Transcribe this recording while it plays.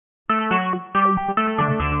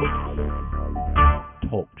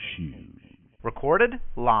Shoes. Recorded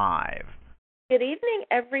live. Good evening,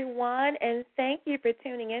 everyone, and thank you for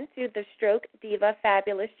tuning in to the Stroke Diva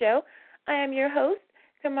Fabulous Show. I am your host,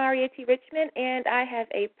 Kamaria T. Richmond, and I have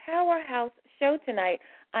a powerhouse show tonight.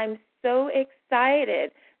 I'm so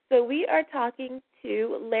excited. So we are talking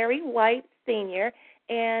to Larry White, Sr.,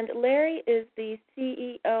 and Larry is the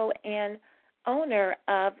CEO and owner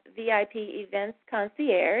of VIP Events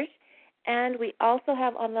Concierge. And we also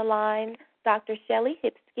have on the line Dr. Shelley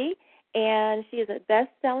Hipsky, and she is a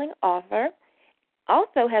best-selling author,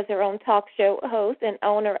 also has her own talk show host and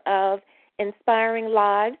owner of Inspiring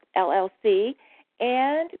Lives, LLC.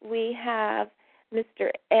 And we have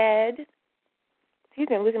Mr. Ed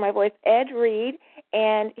Reed,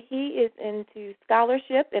 and he is into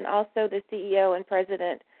scholarship and also the CEO and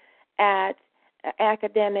president at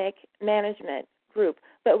Academic Management Group.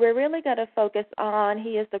 But we're really going to focus on,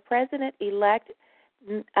 he is the President-elect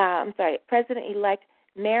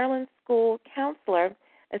Maryland School Counselor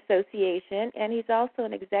Association, and he's also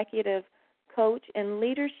an executive coach in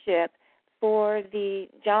leadership for the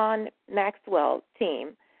John Maxwell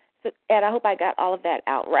team. So, Ed, I hope I got all of that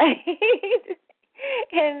out right.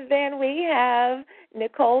 And then we have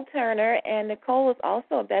Nicole Turner, and Nicole is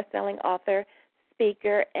also a best-selling author,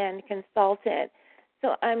 speaker, and consultant.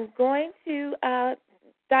 So I'm going to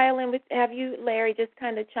dial in with, have you, Larry, just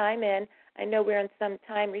kind of chime in. I know we're in some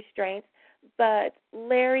time restraints, but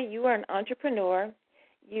Larry, you are an entrepreneur.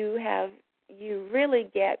 You really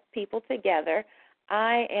get people together.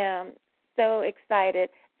 I am so excited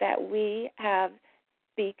that we've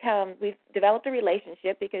developed a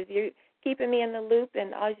relationship because you're keeping me in the loop,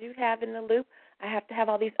 and as you have in the loop, I have to have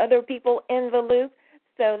all these other people in the loop.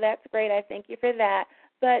 So that's great. I thank you for that.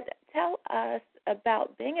 But tell us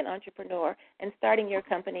about being an entrepreneur and starting your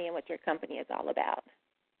company and what your company is all about.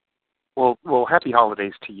 Well, happy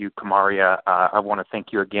holidays to you, Kamaria. I want to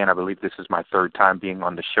thank you again. I believe this is my third time being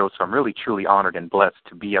on the show, so I'm really, truly honored and blessed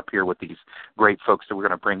to be up here with these great folks that we're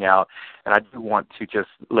going to bring out. And I do want to just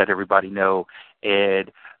let everybody know,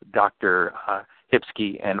 Ed, Dr.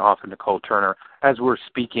 Hipsky, and author Nicole Turner, as we're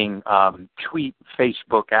speaking, tweet,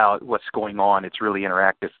 Facebook out what's going on. It's really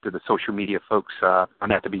interactive to the social media folks. Found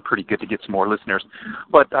that to be pretty good to get some more listeners.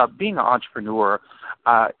 But being an entrepreneur,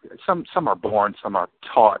 some are born, some are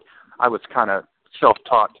taught. I was kind of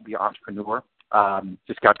self-taught to be an entrepreneur.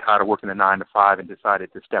 Just got tired of working a 9-to-5 and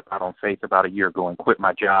decided to step out on faith about a year ago and quit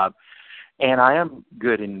my job. And I am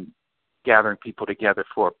good in gathering people together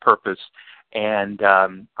for a purpose. And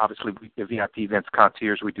obviously, the VIP Events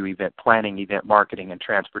Concierge, we do event planning, event marketing, and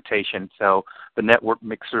transportation. So the network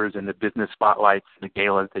mixers and the business spotlights and the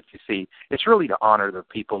galas that you see, it's really to honor the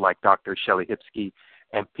people like Dr. Shelley Hipsky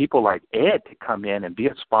and people like Ed to come in and be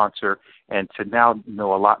a sponsor and to now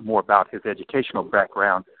know a lot more about his educational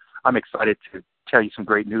background. I'm excited to tell you some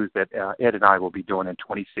great news that Ed and I will be doing in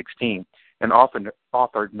 2016. And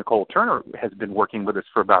author Nicole Turner has been working with us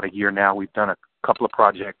for about a year now. We've done a couple of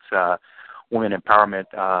projects, women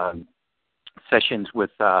empowerment sessions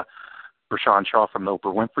with Rashawn Shaw from the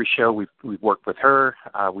Oprah Winfrey Show. We've worked with her.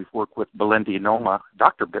 We've worked with Belinda Inoma,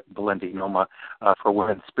 Dr. Belinda Inoma, for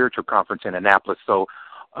Women's Spiritual Conference in Annapolis. So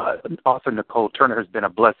author Nicole Turner has been a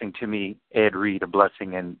blessing to me, Ed Reed a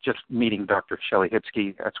blessing, and just meeting Dr. Shelley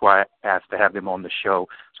Hipsky. That's why I asked to have them on the show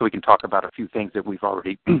so we can talk about a few things that we've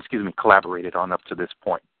already collaborated on up to this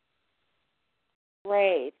point.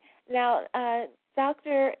 Great. Now,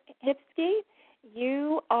 Dr. Hipsky,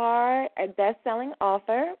 you are a best-selling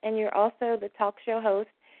author, and you're also the talk show host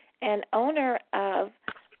and owner of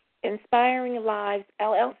Inspiring Lives,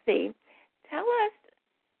 LLC. Tell us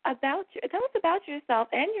about yourself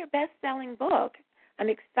and your best-selling book. I'm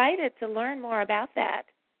excited to learn more about that.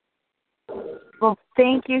 Well,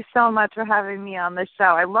 thank you so much for having me on the show.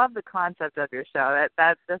 I love the concept of your show.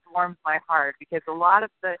 That just warms my heart because a lot of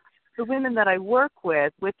the women that I work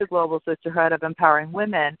with the Global Sisterhood of Empowering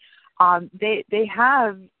Women, they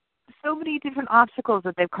have so many different obstacles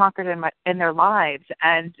that they've conquered in their lives.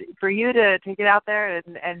 And for you to get out there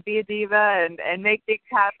and be a diva and make things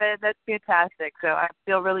happen, that's fantastic. So I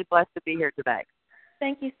feel really blessed to be here today.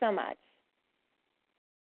 Thank you so much.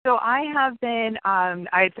 So I have been,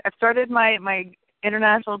 I've started my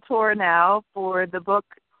international tour now for the book,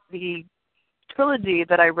 the trilogy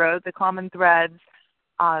that I wrote, the Common Threads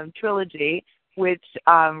trilogy, which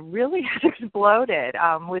really has exploded.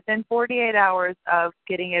 Within 48 hours of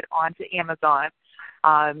getting it onto Amazon,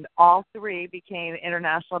 all three became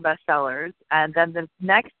international bestsellers. And then the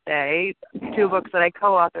next day, two books that I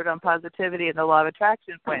co-authored on positivity and the law of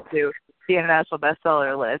attraction went to the international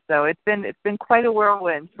bestseller list. So it's been quite a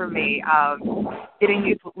whirlwind for me, getting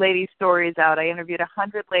these ladies' stories out. I interviewed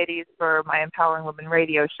 100 ladies for my Empowering Women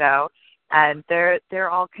radio show, and they're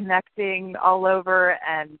all connecting all over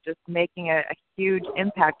and just making a huge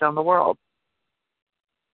impact on the world.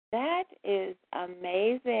 That is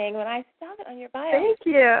amazing. When I saw it on your bio, thank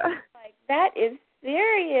you. Like, that is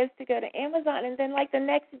serious, to go to Amazon and then like the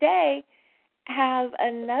next day have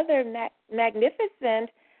another magnificent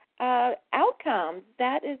outcome.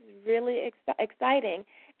 That is really exciting.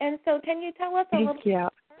 And so, can you tell us a little bit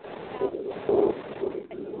about?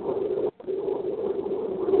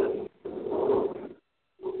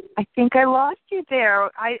 I think I lost you there.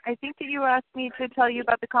 I think that you asked me to tell you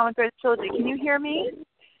about the Common Thread trilogy. Can you hear me?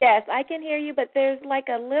 Yes, I can hear you, but there's like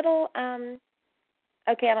a little,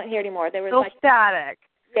 okay, I don't hear anymore. There was a little like static.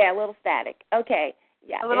 Yeah, a little static. Okay,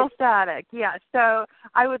 yeah. A little static, yeah. So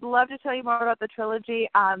I would love to tell you more about the trilogy.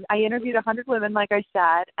 I interviewed 100 women, like I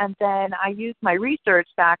said, and then I used my research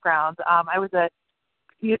background. I was a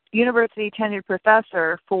university tenured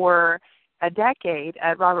professor for a decade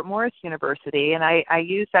at Robert Morris University, and I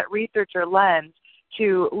used that researcher lens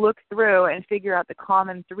to look through and figure out the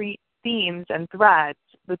common themes and threads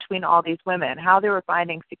between all these women, how they were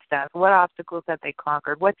finding success, what obstacles that they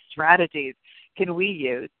conquered, what strategies can we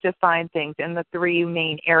use to find things in the three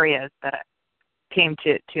main areas that came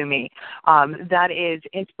to me. That is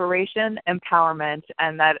inspiration, empowerment,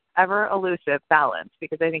 and that ever elusive balance,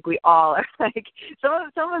 because I think we all are like, some of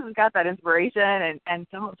us have got that inspiration and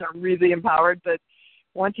some of us are really empowered, but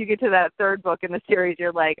once you get to that third book in the series,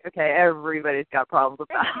 you're like, okay, everybody's got problems with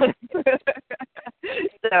that.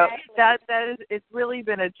 So that is, it's really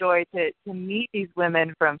been a joy to meet these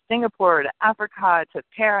women from Singapore to Africa to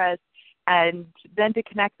Paris, and then to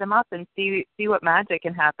connect them up and see what magic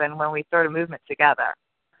can happen when we start a movement together.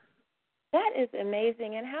 That is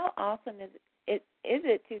amazing. And how awesome is it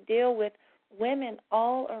to deal with women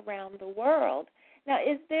all around the world? Now,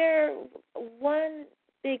 is there one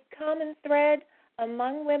big common thread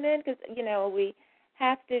among women? Because,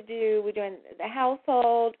 we're doing the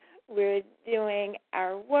household, we're doing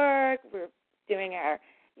our work, we're in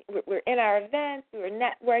our events, we're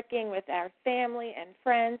networking with our family and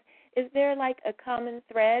friends. Is there like a common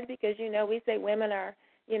thread? Because, we say women are,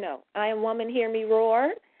 I am woman, hear me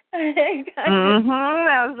roar.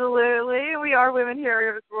 Absolutely. We are women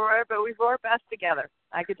here at roar, but we roar best together.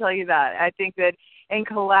 I can tell you that. I think that in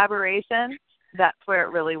collaboration, that's where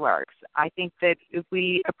it really works. I think that if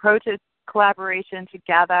we approach this collaboration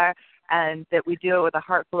together and that we do it with a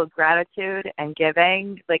heart full of gratitude and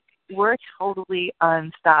giving, like, we're totally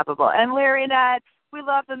unstoppable. And Larry and Ed, we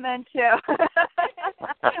love the men too.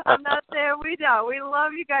 I'm not saying we don't. We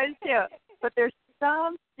love you guys too. But there's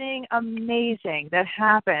something amazing that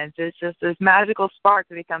happens. It's just this magical spark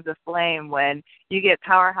that becomes a flame when you get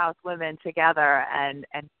powerhouse women together and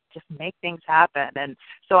just make things happen. And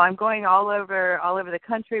so I'm going all over the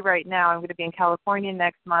country right now. I'm going to be in California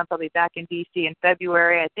next month. I'll be back in D.C. in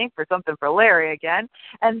February, I think, for something for Larry again.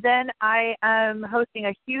 And then I am hosting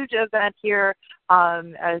a huge event here,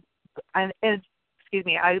 a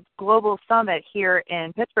global summit here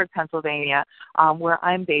in Pittsburgh, Pennsylvania, where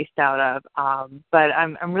I'm based out of. But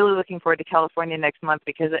I'm really looking forward to California next month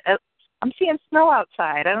because I'm seeing snow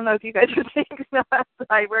outside. I don't know if you guys are seeing snow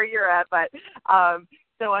outside where you're at, but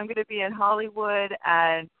so I'm going to be in Hollywood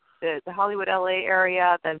and the Hollywood, LA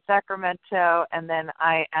area, then Sacramento, and then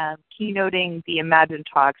I am keynoting the Imagine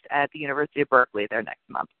Talks at the University of Berkeley there next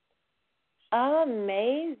month.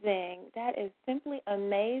 Amazing. That is simply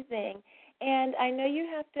amazing. And I know you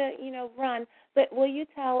have to, run, but will you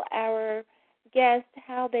tell our guests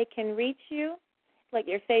how they can reach you, like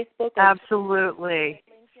your Facebook? Or Absolutely.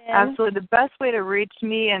 LinkedIn? Absolutely. The best way to reach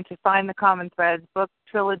me and to find the Common Thread book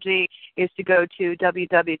trilogy is to go to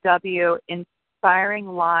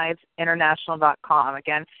www.inspiringlivesinternational.com.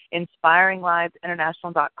 Again,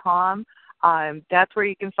 inspiringlivesinternational.com. That's where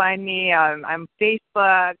you can find me. I'm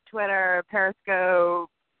Facebook, Twitter, Periscope,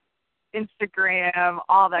 Instagram,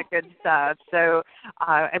 all that good stuff. So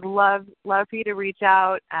I'd love for you to reach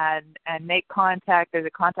out and make contact. There's a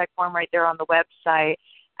contact form right there on the website,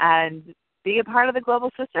 and be a part of the Global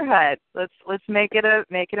Sisterhood. Let's make it a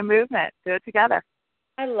movement. Do it together.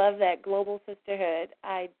 I love that, Global Sisterhood.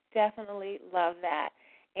 I definitely love that.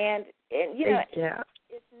 And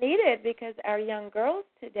it's needed because our young girls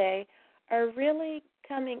today are really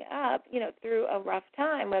coming up, through a rough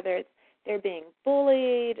time, whether it's they're being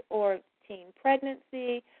bullied or teen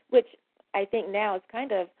pregnancy, which I think now is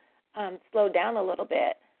kind of slowed down a little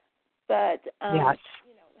bit. But, yes.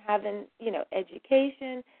 Having,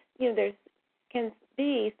 education, there can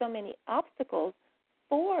be so many obstacles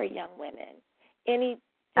for young women? Any?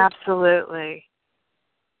 Absolutely.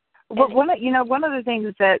 Well, one of the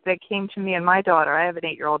things that came to me and my daughter, I have an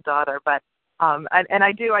 8-year-old daughter, but I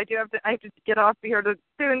have to get off here to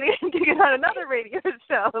soon to get on another radio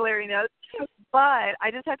show, Larry knows. But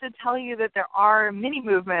I just have to tell you that there are mini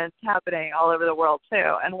movements happening all over the world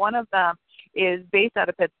too, and one of them is based out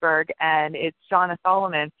of Pittsburgh, and it's Shauna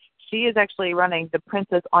Solomon. She is actually running the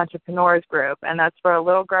Princess Entrepreneurs Group, and that's for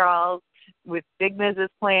little girls with big business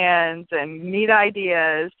plans and neat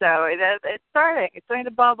ideas. So it's starting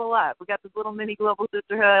to bubble up. We've got this little mini global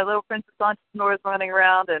sisterhood, little princess entrepreneurs running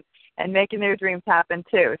around and making their dreams happen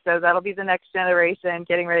too. So that'll be the next generation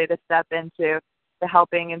getting ready to step into the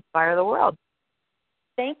helping inspire the world.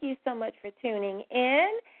 Thank you so much for tuning in.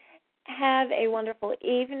 Have a wonderful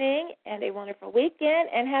evening and a wonderful weekend,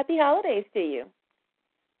 and happy holidays to you.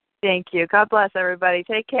 Thank you. God bless everybody.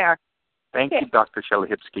 Take care. Thank you, Dr.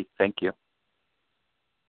 Shelihipsky. Thank you.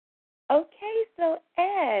 Okay, so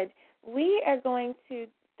Ed, we are going to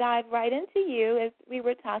dive right into you. As we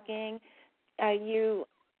were talking, you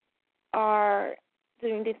are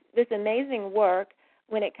doing this amazing work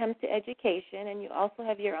when it comes to education, and you also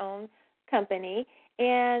have your own company.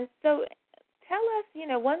 And so tell us,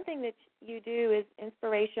 one thing that you do is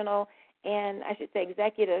inspirational and, I should say,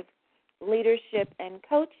 executive leadership and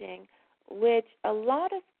coaching, which a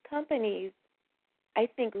lot of companies, I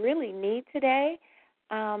think, really need today.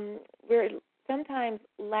 We're sometimes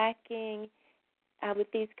lacking with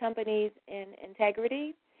these companies in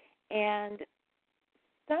integrity, and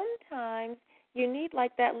sometimes you need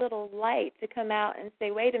like that little light to come out and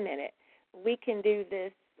say, wait a minute, we can do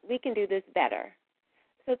this better.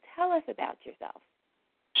 So tell us about yourself.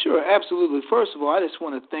 Sure, absolutely. First of all, I just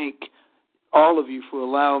want to thank all of you for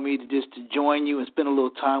allowing me to join you and spend a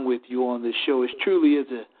little time with you on this show. It truly is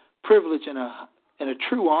a privilege and a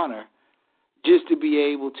true honor just to be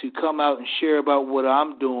able to come out and share about what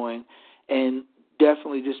I'm doing, and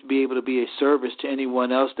definitely just be able to be a service to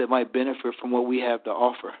anyone else that might benefit from what we have to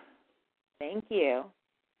offer. Thank you.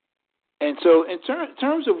 And so in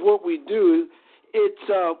terms of what we do, it's,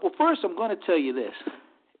 well, first I'm going to tell you this.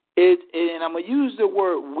 And I'm going to use the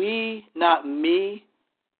word we, not me.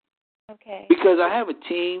 Okay. Because I have a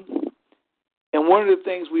team, and one of the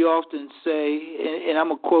things we often say, and I'm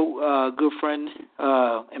going to quote a good friend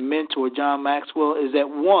and mentor, John Maxwell, is that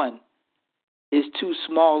one is too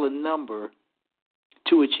small a number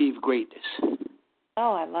to achieve greatness.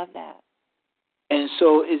 Oh, I love that. And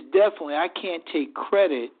so it's definitely, I can't take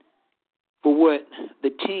credit for what the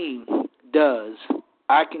team does.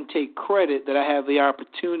 I can take credit that I have the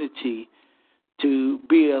opportunity to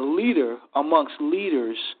be a leader amongst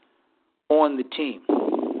leaders on the team.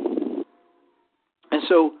 And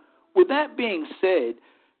so with that being said,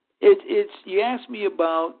 it's you asked me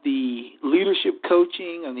about the leadership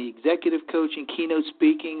coaching and the executive coaching, keynote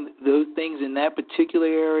speaking, those things in that particular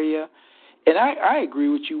area. And I agree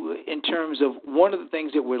with you in terms of one of the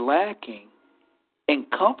things that we're lacking in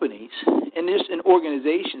companies and just in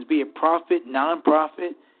organizations, be it profit,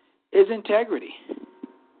 nonprofit, is integrity.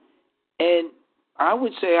 And I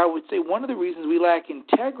would say one of the reasons we lack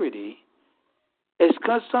integrity is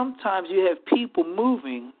because sometimes you have people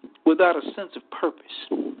moving without a sense of purpose.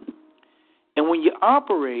 And when you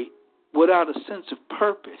operate without a sense of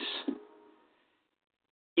purpose,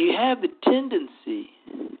 you have the tendency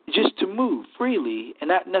just to move freely and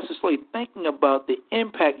not necessarily thinking about the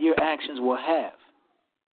impact your actions will have.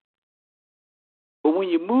 But when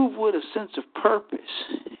you move with a sense of purpose,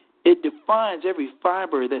 it defines every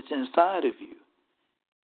fiber that's inside of you.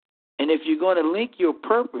 And if you're going to link your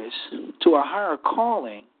purpose to a higher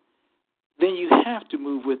calling, then you have to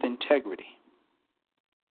move with integrity.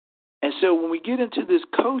 And so when we get into this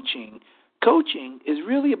coaching is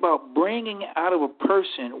really about bringing out of a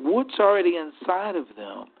person what's already inside of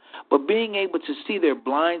them, but being able to see their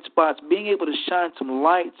blind spots, being able to shine some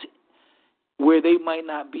lights where they might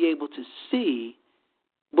not be able to see,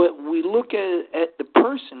 but we look at the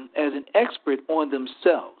person as an expert on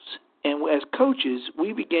themselves. And as coaches,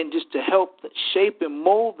 we begin just to help shape and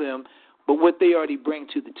mold them, but what they already bring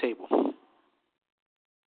to the table.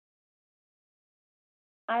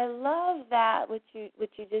 I love that, what you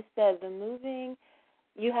just said, the moving.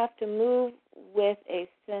 You have to move with a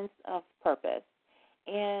sense of purpose.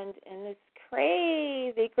 And in this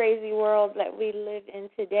crazy, crazy world that we live in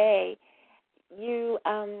today,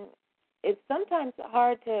 it's sometimes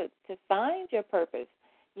hard to find your purpose.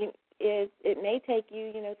 It may take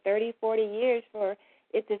you, 30, 40 years for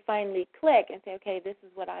it to finally click and say, okay, this is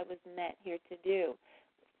what I was meant here to do.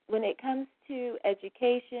 When it comes to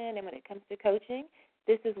education and when it comes to coaching,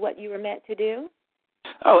 this is what you were meant to do?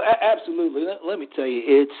 Oh, absolutely. Let me tell you,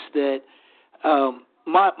 it's that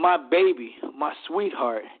my baby, my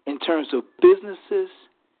sweetheart, in terms of businesses,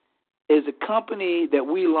 is a company that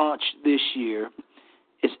we launched this year.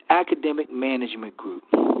 It's Academic Management Group.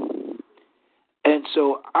 And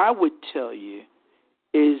so I would tell you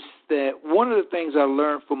is that one of the things I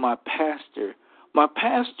learned from my pastor,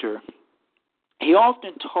 he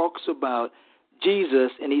often talks about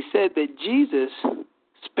Jesus, and he said that Jesus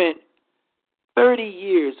spent 30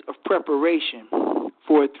 years of preparation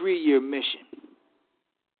for a 3-year mission.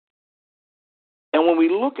 And when we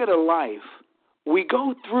look at a life, we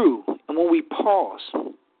go through, and when we pause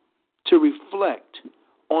to reflect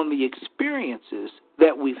on the experiences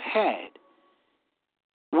that we've had,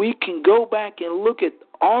 we can go back and look at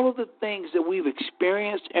all of the things that we've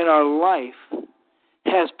experienced in our life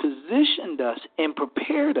has positioned us and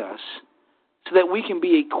prepared us so that we can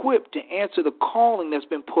be equipped to answer the calling that's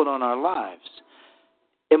been put on our lives.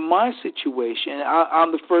 In my situation,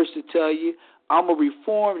 I'm the first to tell you, I'm a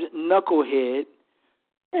reformed knucklehead,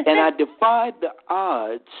 and I defied the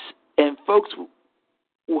odds, and folks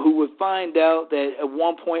who would find out that at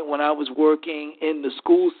one point when I was working in the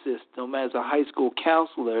school system as a high school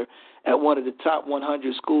counselor at one of the top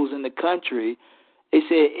 100 schools in the country, they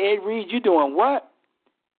said, Ed Reed, you doing what?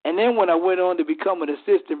 And then when I went on to become an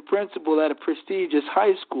assistant principal at a prestigious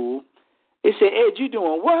high school, they said, Ed, you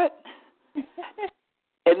doing what?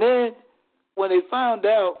 And then when they found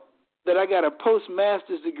out that I got a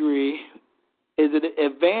postmaster's degree, is an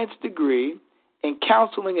advanced degree in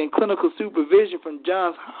counseling and clinical supervision from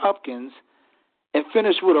Johns Hopkins, and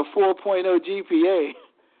finished with a 4.0 GPA,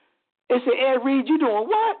 they said, Ed Reed, you doing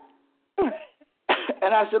what?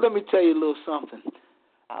 And I said, let me tell you a little something.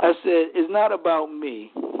 I said, it's not about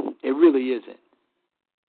me. It really isn't.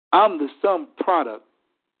 I'm the sum product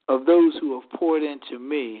of those who have poured into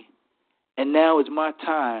me, and now it's my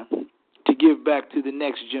time to give back to the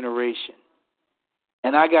next generation.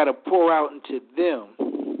 And I got to pour out into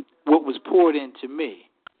them what was poured into me.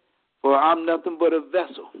 For I'm nothing but a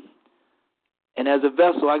vessel. And as a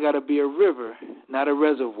vessel, I got to be a river, not a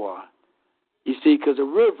reservoir. You see, because a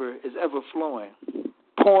river is ever flowing,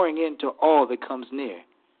 pouring into all that comes near.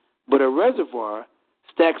 But a reservoir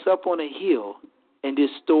stacks up on a hill and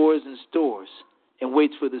just stores and stores and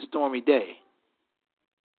waits for the stormy day.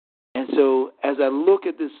 And so as I look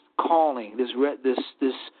at this calling, this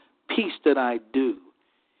piece that I do,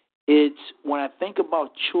 it's when I think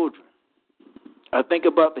about children, I think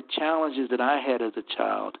about the challenges that I had as a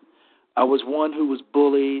child. I was one who was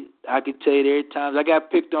bullied. I could tell you there are times I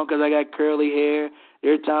got picked on because I got curly hair.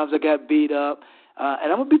 There are times I got beat up.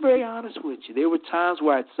 And I'm going to be very honest with you. There were times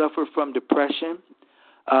where I'd suffered from depression.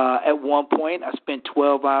 At one point, I spent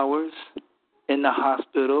 12 hours in the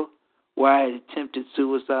hospital where I had attempted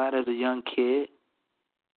suicide as a young kid.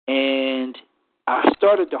 And I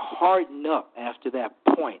started to harden up after that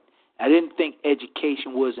point. I didn't think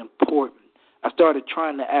education was important. I started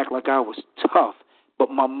trying to act like I was tough, but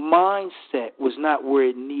my mindset was not where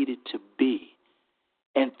it needed to be.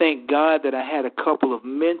 And thank God that I had a couple of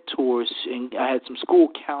mentors, and I had some school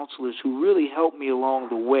counselors who really helped me along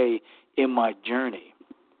the way in my journey.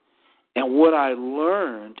 And what I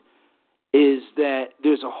learned is that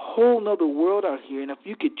there's a whole other world out here, and if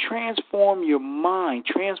you could transform your mind,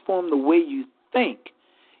 transform the way you think,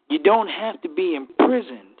 you don't have to be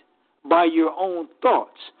imprisoned by your own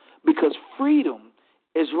thoughts, because freedom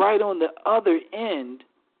is right on the other end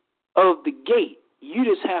of the gate. You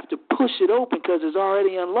just have to push it open because it's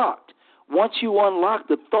already unlocked. Once you unlock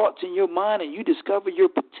the thoughts in your mind and you discover your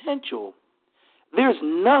potential, there's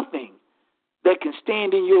nothing that can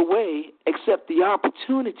stand in your way except the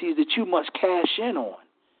opportunities that you must cash in on.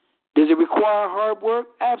 Does it require hard work?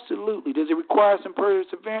 Absolutely. Does it require some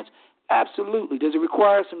perseverance? Absolutely. Does it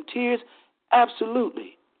require some tears?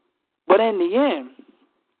 Absolutely. But in the end,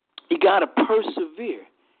 you got to persevere.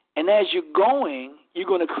 And as you're going, you're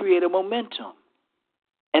going to create a momentum.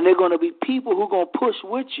 And there are going to be people who are going to push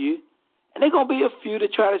with you, and there are going to be a few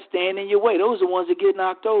that try to stand in your way. Those are the ones that get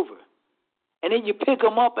knocked over. And then you pick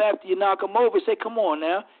them up after you knock them over and say, come on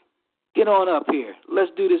now, get on up here.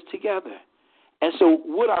 Let's do this together. And so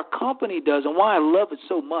what our company does, and why I love it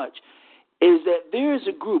so much, is that there is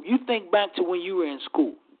a group. You think back to when you were in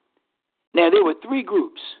school. Now, there were 3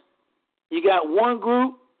 groups. You got one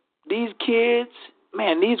group, these kids,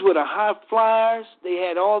 man, these were the high flyers. They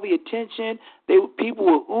had all the attention. People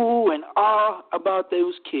were ooh and ah about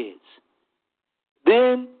those kids.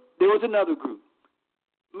 Then there was another group.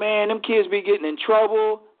 Man, them kids be getting in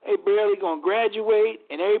trouble. They barely going to graduate,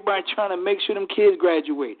 and everybody trying to make sure them kids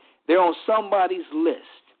graduate. They're on somebody's list.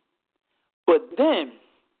 But then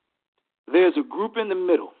there's a group in the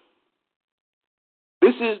middle.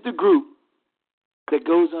 This is the group that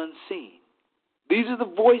goes unseen. These are the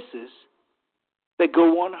voices that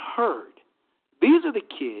go unheard. These are the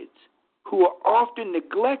kids who are often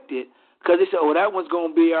neglected because they say, oh, that one's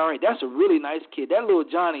going to be all right. That's a really nice kid. That little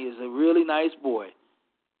Johnny is a really nice boy.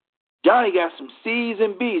 Johnny got some C's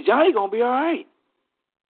and B's. Johnny going to be all right.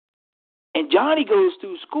 And Johnny goes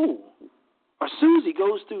through school, or Susie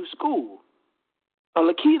goes through school, or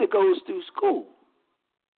Lakita goes through school.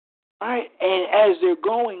 All right? And as they're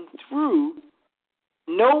going through,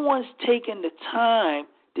 no one's taking the time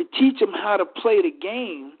to teach them how to play the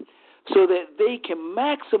game so that they can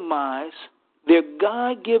maximize their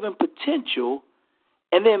God-given potential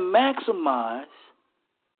and then maximize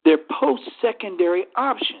their post-secondary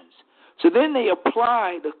options. So then they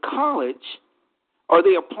apply to college or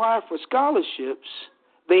they apply for scholarships.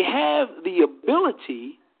 They have the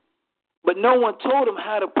ability, but no one told them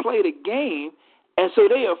how to play the game, and so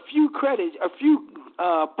they are a few credits, a few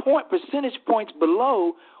percentage points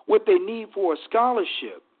below what they need for a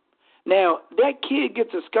scholarship. Now, that kid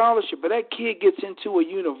gets a scholarship, but that kid gets into a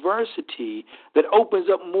university that opens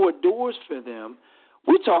up more doors for them.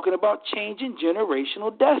 We're talking about changing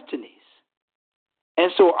generational destinies.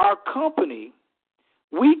 And so our company,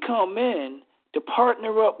 we come in to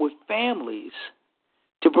partner up with families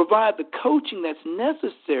to provide the coaching that's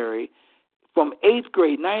necessary from 8th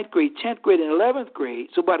grade, 9th grade, 10th grade, and 11th grade.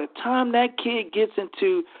 So by the time that kid gets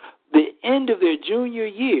into the end of their junior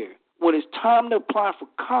year, when it's time to apply for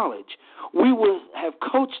college, we will have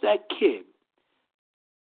coached that kid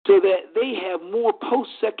so that they have more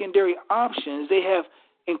post-secondary options. They have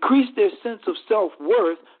increased their sense of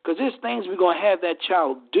self-worth because there's things we're going to have that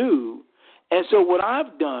child do. And so what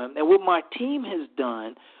I've done and what my team has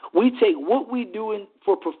done, we take what we do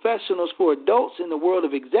for professionals, for adults in the world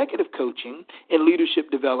of executive coaching and leadership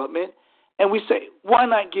development, and we say, why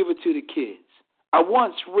not give it to the kids? I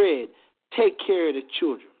once read, take care of the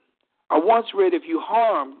children. I once read if you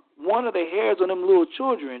harm one of the hairs on them little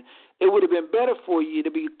children, it would have been better for you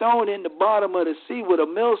to be thrown in the bottom of the sea with a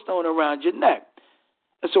millstone around your neck.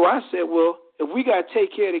 And so I said, well, if we got to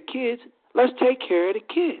take care of the kids, let's take care of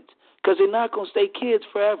the kids because they're not going to stay kids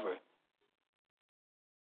forever.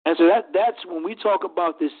 And so that's when we talk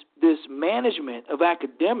about this management of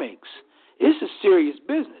academics, it's a serious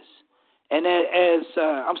business. And as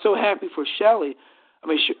I'm so happy for Shelley,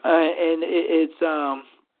 and it's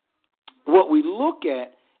what we look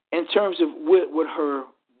at in terms of with her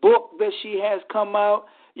book that she has come out.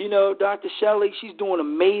 You know, Dr. Shelley, she's doing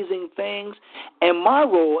amazing things. And my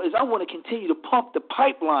role is I want to continue to pump the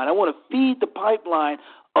pipeline. I want to feed the pipeline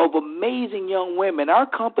of amazing young women. Our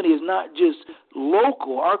company is not just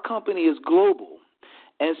local. Our company is global.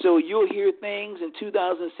 And so you'll hear things in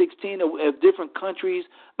 2016 of different countries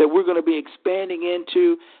that we're going to be expanding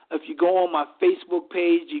into. If you go on my Facebook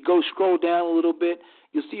page, you go scroll down a little bit,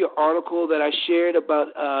 you'll see an article that I shared about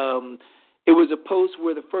it was a post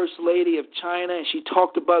where the First Lady of China, and she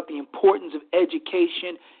talked about the importance of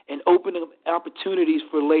education and opening opportunities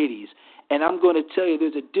for ladies. And I'm going to tell you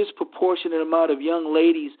there's a disproportionate amount of young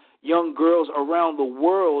ladies, young girls around the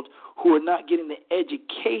world who are not getting the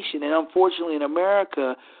education. And unfortunately in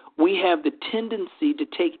America, we have the tendency to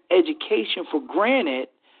take education for granted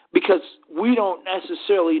because we don't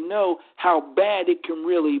necessarily know how bad it can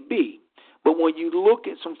really be. But when you look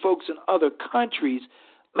at some folks in other countries,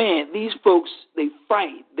 man, these folks, they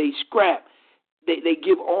fight, they scrap, they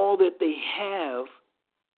give all that they have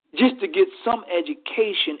just to get some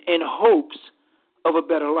education in hopes of a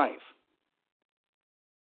better life.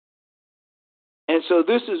 And so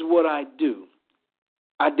this is what I do.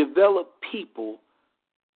 I develop people.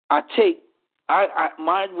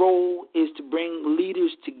 My role is to bring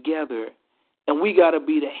leaders together, and we got to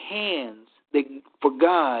be the hands for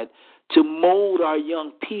God to mold our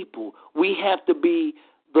young people. We have to be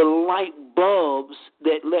the light bulbs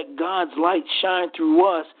that let God's light shine through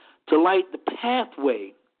us to light the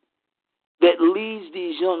pathway that leads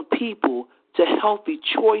these young people to healthy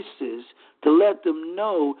choices, to let them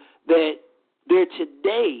know that their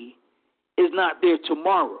today is not their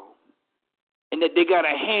tomorrow, and that they got to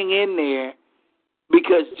hang in there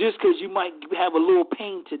because just because you might have a little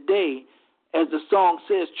pain today, as the song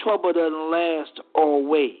says, trouble doesn't last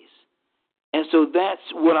always. And so that's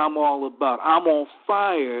what I'm all about. I'm on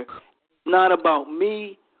fire, not about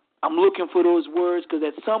me. I'm looking for those words because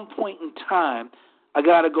at some point in time, I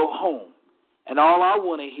got to go home. And all I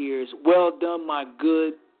want to hear is, well done, my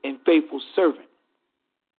good and faithful servant.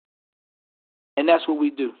 And that's what we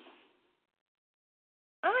do.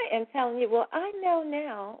 I am telling you, well, I know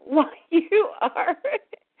now why you are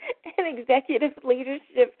an executive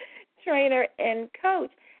leadership trainer and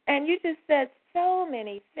coach. And you just said so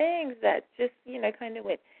many things that just, kind of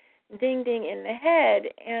went ding, ding in the head.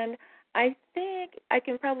 And I think I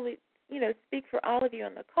can probably, speak for all of you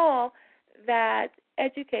on the call that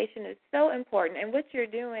education is so important. And what you're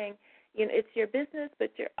doing, it's your business,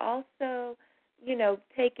 but you're also,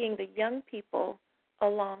 taking the young people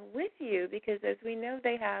along with you because, as we know,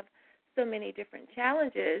 they have so many different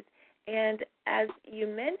challenges. And as you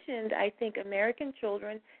mentioned, I think American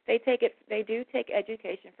children, they do take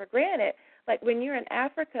education for granted. Like when you're in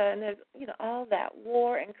Africa and there's, all that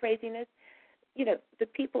war and craziness, the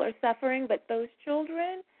people are suffering, but those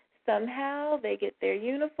children, somehow they get their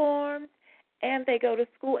uniforms and they go to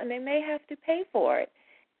school and they may have to pay for it.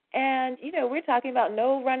 And, we're talking about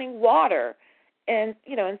no running water and,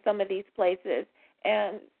 in some of these places.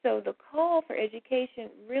 And so the call for education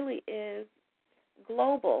really is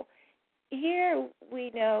global. Here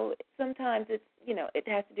we know sometimes it's, it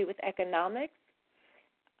has to do with economics.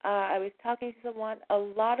 I was talking to someone, a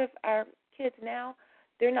lot of our kids now,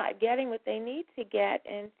 they're not getting what they need to get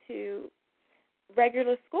into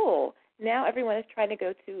regular school. Now everyone is trying to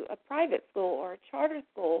go to a private school or a charter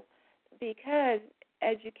school because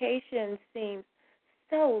education seems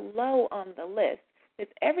so low on the list. With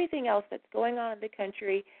everything else that's going on in the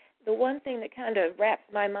country, the one thing that kind of wraps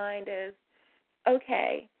my mind is,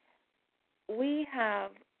 okay, we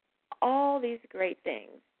have all these great things,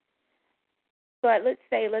 but let's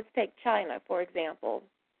take China, for example,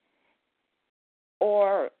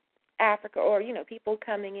 or Africa, or, people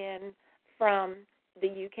coming in from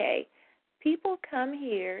the UK. People come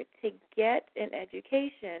here to get an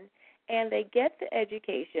education, and they get the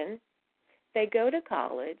education, they go to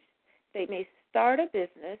college, they may start a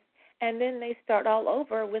business, and then they start all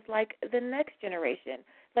over with, like, the next generation.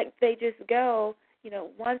 Like, they just go,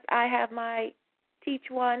 once I have my teach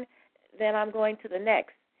one, then I'm going to the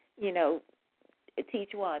next,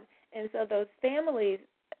 teach one. And so those families,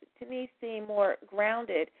 to me, seem more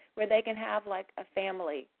grounded, where they can have, like, a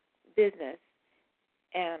family business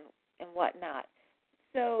and whatnot.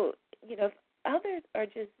 So, if others are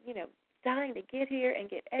just, dying to get here and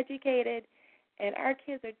get educated, and our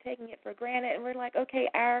kids are taking it for granted, and we're like, okay,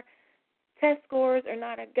 our test scores are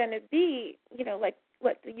not going to be, like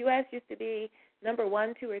what the U.S. used to be, number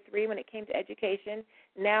 1, 2, or 3 when it came to education.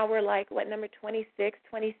 Now we're like, number 26,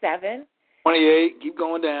 27? 28, keep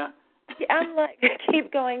going down. I'm like,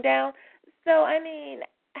 keep going down. So, I mean,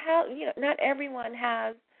 how, not everyone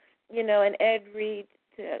has, an Ed Reed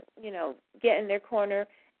to, get in their corner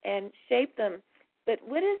and shape them. But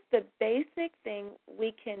what is the basic thing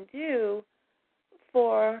we can do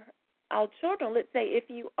for our children? Let's say if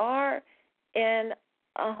you are in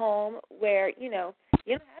a home where, you don't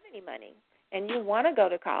have any money and you want to go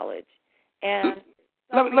to college. And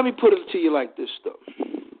let me put it to you like this, though.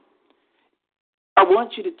 I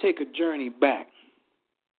want you to take a journey back.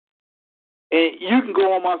 And you can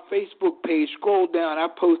go on my Facebook page, scroll down. I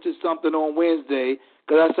posted something on Wednesday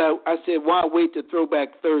because I said, why wait to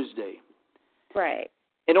Throwback Thursday? Right.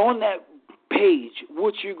 And on that page,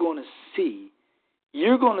 what you're going to see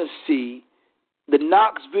the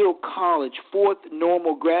Knoxville College 4th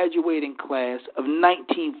Normal Graduating Class of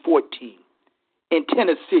 1914 in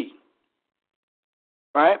Tennessee.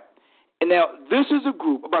 Right? And now this is a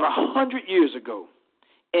group about 100 years ago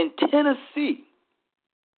in Tennessee,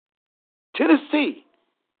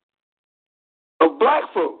 of black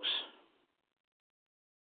folks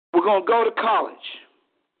were going to go to college.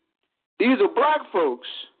 These are black folks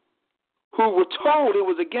who were told it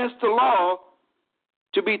was against the law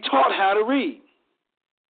to be taught how to read.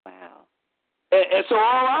 Wow. And so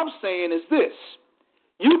all I'm saying is this.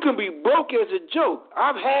 You can be broke as a joke.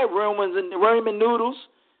 I've had ramen noodles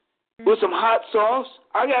with some hot sauce.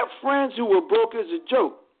 I got friends who were broke as a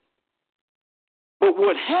joke. But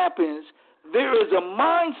what happens, there is a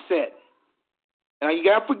mindset. Now, you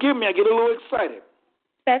got to forgive me. I get a little excited.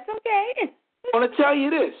 That's okay. I want to tell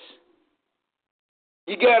you this.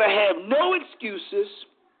 You got to have no excuses,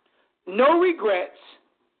 no regrets,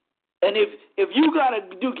 and if you got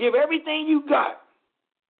to give everything you got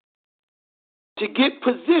to get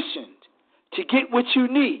positioned, to get what you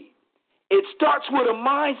need, it starts with a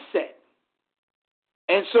mindset.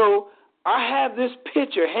 And so I have this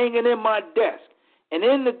picture hanging in my desk, and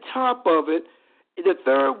in the top of it, the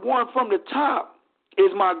third one from the top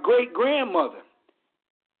is my great-grandmother.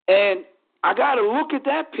 And I got to look at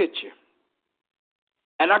that picture.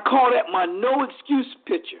 And I call that my no excuse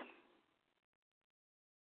picture.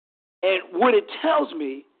 And what it tells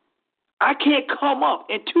me, I can't come up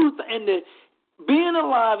being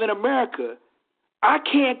alive in America, I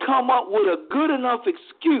can't come up with a good enough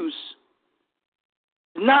excuse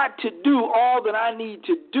not to do all that I need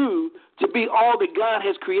to do to be all that God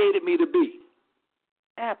has created me to be.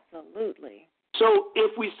 Absolutely. So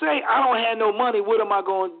if we say, I don't have no money, what am I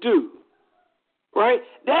going to do? Right?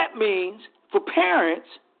 That means for parents,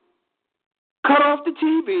 cut off the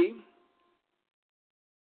TV,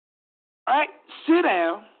 right? Sit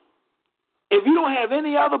down. If you don't have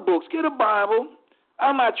any other books, get a Bible.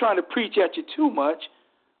 I'm not trying to preach at you too much,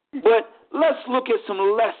 but let's look at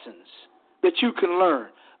some lessons that you can learn.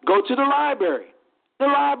 Go to the library. The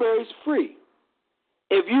library is free.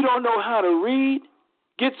 If you don't know how to read,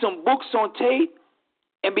 get some books on tape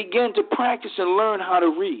and begin to practice and learn how to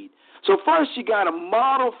read. So first you got to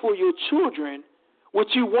model for your children what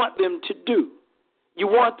you want them to do. You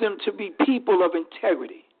want them to be people of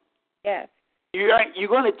integrity. Yes. You're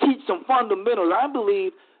going to teach some fundamentals. I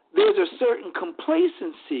believe there's a certain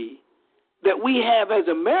complacency that we have as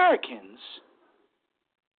Americans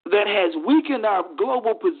that has weakened our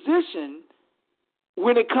global position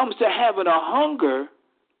when it comes to having a hunger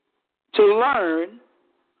to learn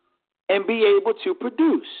and be able to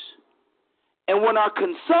produce. And when our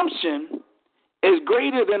consumption is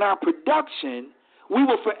greater than our production, we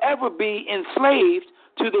will forever be enslaved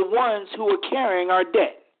to the ones who are carrying our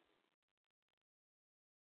debt.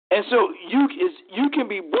 And so you can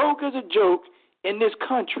be broke as a joke in this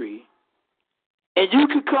country, and you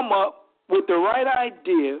can come up with the right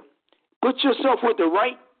idea, put yourself with the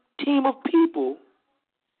right team of people,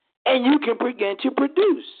 and you can begin to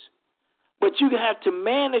produce. But you have to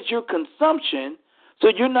manage your consumption so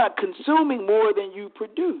you're not consuming more than you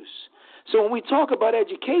produce. So when we talk about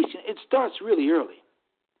education, it starts really early.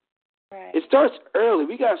 Right. It starts early.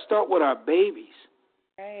 We got to start with our babies.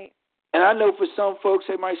 Right. And I know for some folks,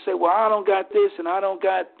 they might say, well, I don't got this and I don't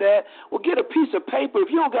got that. Well, get a piece of paper. If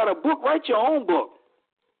you don't got a book, write your own book.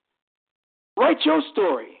 Write your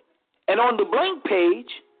story. And on the blank page,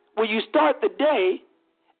 when you start the day,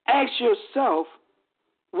 ask yourself,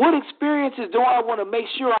 what experiences do I want to make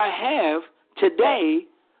sure I have today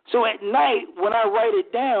so at night when I write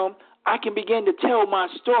it down, I can begin to tell my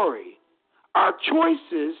story. Our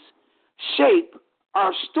choices shape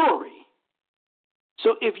our story.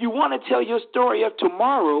 So if you want to tell your story of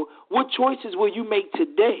tomorrow, what choices will you make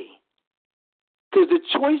today? Because the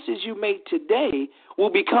choices you make today will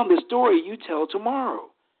become the story you tell tomorrow.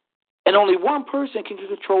 And only one person can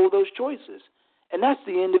control those choices, and that's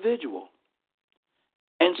the individual.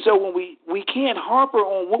 And so when we can't harper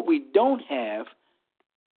on what we don't have,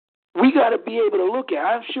 we got to be able to look at.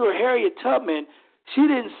 I'm sure Harriet Tubman, she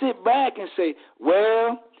didn't sit back and say,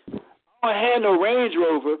 well, I don't have no Range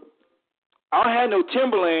Rover. I don't have no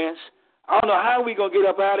Timberlands. I don't know how we going to get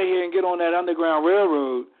up out of here and get on that Underground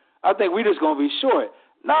Railroad. I think we just going to be short.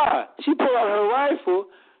 Nah, she pulled out her rifle.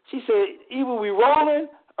 She said, either we rolling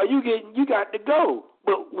or you got to go.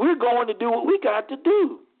 But we're going to do what we got to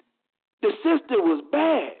do. The sister was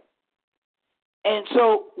bad. And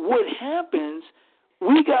so what happens,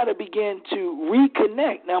 we got to begin to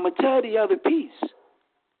reconnect. Now, I'm going to tell you the other piece,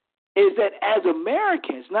 is that as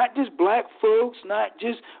Americans, not just black folks, not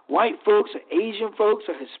just white folks or Asian folks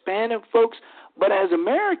or Hispanic folks, but as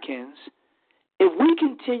Americans, if we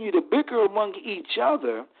continue to bicker among each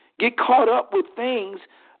other, get caught up with things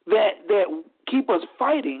that keep us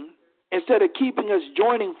fighting instead of keeping us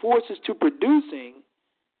joining forces to producing,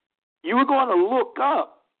 you are going to look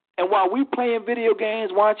up, and while we're playing video games,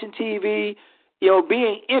 watching TV,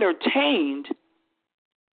 being entertained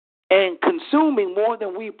and consuming more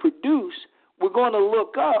than we produce, we're going to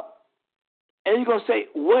look up, and you're going to say,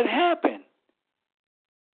 what happened?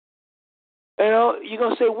 You're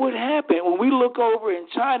going to say, what happened? When we look over in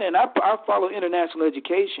China, and I follow international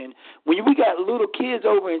education, when we got little kids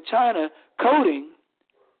over in China coding,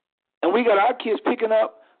 and we got our kids picking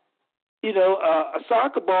up, a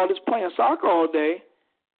soccer ball that's playing soccer all day.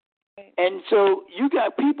 And so you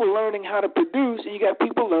got people learning how to produce, and you got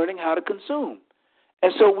people learning how to consume.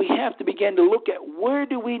 And so we have to begin to look at where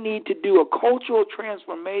do we need to do a cultural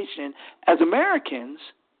transformation as Americans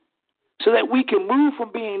so that we can move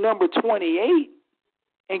from being number 28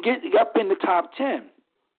 and get up in the top 10.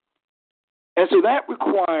 And so that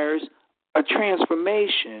requires a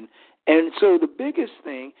transformation. And so the biggest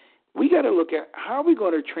thing, we got to look at how are we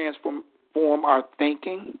going to transform our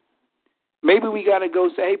thinking. Maybe we got to go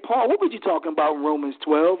say, hey, Paul, what were you talking about in Romans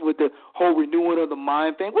 12 with the whole renewing of the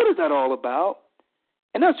mind thing? What is that all about?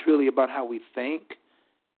 And that's really about how we think.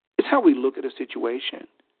 It's how we look at a situation.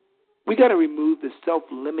 We got to remove the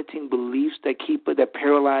self-limiting beliefs that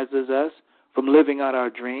paralyzes us from living out our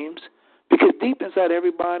dreams. Because deep inside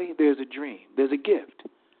everybody, there's a dream. There's a gift.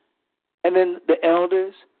 And then the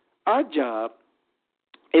elders, our job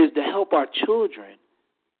is to help our children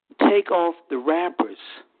take off the wrappers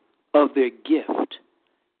of their gift.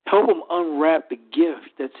 Help them unwrap the gift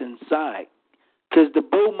that's inside, because the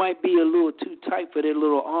bow might be a little too tight for their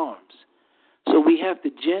little arms. So we have to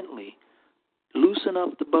gently loosen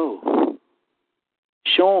up the bow.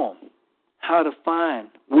 Show them how to find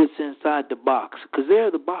what's inside the box, because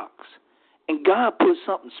they're the box. And God put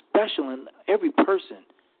something special in every person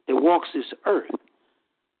that walks this earth.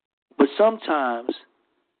 But sometimes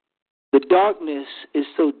the darkness is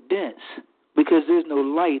so dense because there's no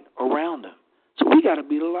light around them. So we got to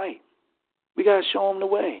be the light. We got to show them the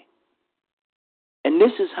way. And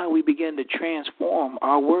this is how we begin to transform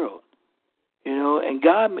our world. You know, and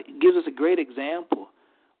God gives us a great example.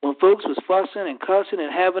 When folks was fussing and cussing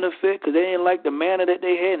and having a fit because they didn't like the manna that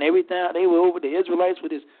they had and everything, they were over the Israelites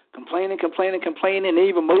with this complaining, and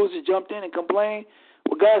even Moses jumped in and complained.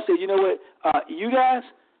 Well, God said, you know what, you guys,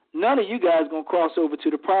 none of you guys going to cross over to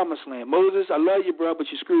the promised land. Moses, I love you, bro, but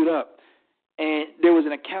you screwed up. And there was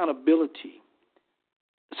an accountability.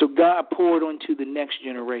 So God poured onto the next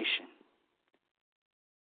generation.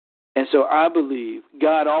 And so I believe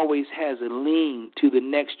God always has a lean to the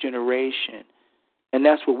next generation. And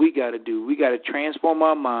that's what we got to do. We got to transform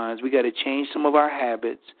our minds. We got to change some of our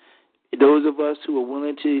habits. Those of us who are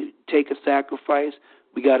willing to take a sacrifice,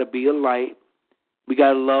 we got to be a light. We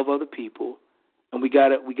got to love other people. And we got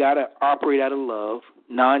to operate out of love,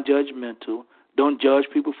 non-judgmental. Don't judge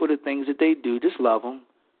people for the things that they do. Just love them.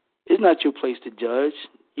 It's not your place to judge.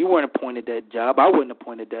 You weren't appointed that job. I wasn't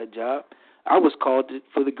appointed that job. I was called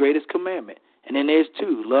for the greatest commandment. And then there's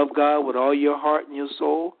two. Love God with all your heart and your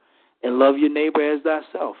soul, and love your neighbor as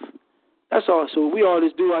thyself. That's all. So if we all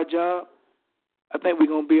just do our job, I think we're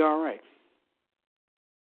going to be all right.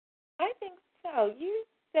 I think so. You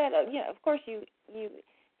said, of course you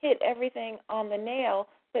hit everything on the nail,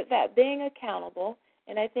 but that being accountable,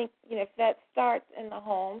 and I think, if that starts in the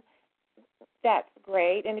home, that's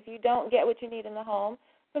great. And if you don't get what you need in the home,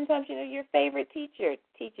 sometimes, your favorite teacher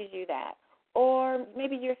teaches you that, or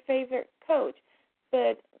maybe your favorite coach.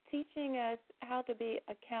 But teaching us how to be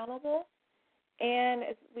accountable, and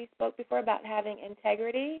as we spoke before about having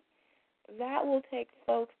integrity, that will take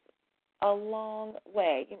folks a long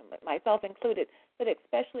way, myself included, but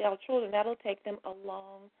especially our children, that'll take them a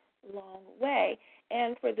long, long way.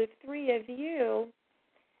 And for the three of you,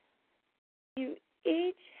 you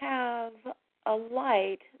each have a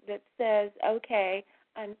light that says, okay,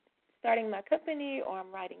 I'm starting my company or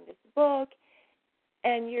I'm writing this book,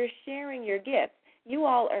 and you're sharing your gifts. You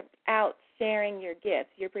all are out sharing your gifts.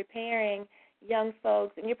 You're preparing young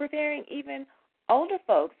folks, and you're preparing even older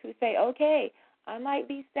folks who say, okay, I might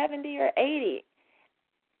be 70 or 80,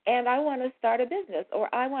 and I want to start a business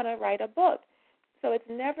or I want to write a book. So it's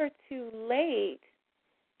never too late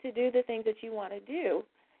to do the things that you want to do.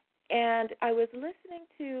 And I was listening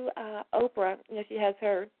to Oprah. She has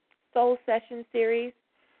her Soul Session series,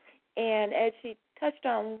 and as she touched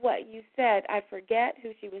on what you said, I forget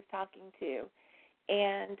who she was talking to.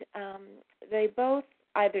 And they both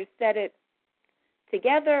either said it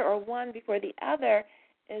together or one before the other,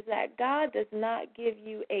 is that God does not give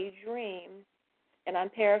you a dream, and I'm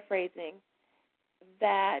paraphrasing,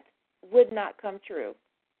 that would not come true.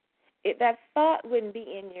 That thought wouldn't be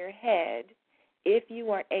in your head if you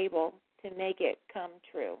weren't able to make it come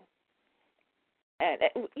true. And,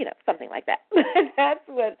 something like that. That's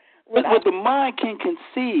what the mind can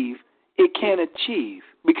conceive, it can achieve,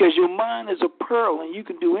 because your mind is a pearl and you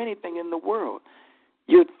can do anything in the world.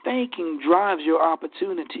 Your thinking drives your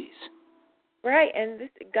opportunities. Right, and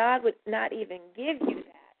God would not even give you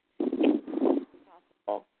that. It's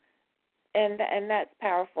possible, and that's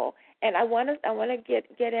powerful. And I want to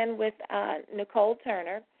get in with Nicole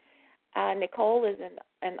Turner. Nicole is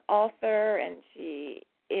an author, and she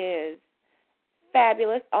is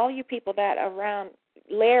fabulous. All you people that are around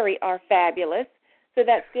Larry are fabulous. So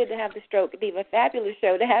that's good to have the Stroke Diva Fabulous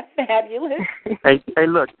show to have fabulous. Hey,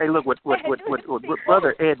 look! What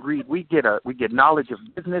Brother Ed Reed, we get knowledge of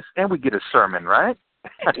business and we get a sermon, right?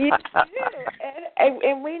 You do,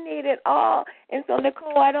 and we need it all. And so,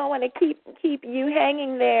 Nicole, I don't want to keep you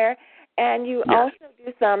hanging there, and you also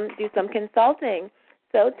do some consulting.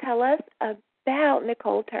 So tell us about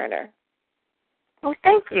Nicole Turner. Well,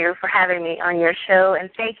 thank you for having me on your show, and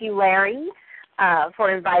thank you, Larry,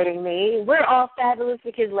 for inviting me. We're all fabulous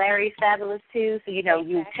because Larry's fabulous too, so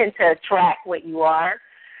you tend to attract what you are.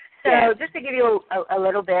 So just to give you a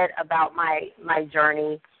little bit about my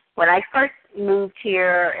journey, when I first moved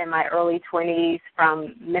here in my early 20s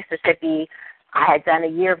from Mississippi, I had done a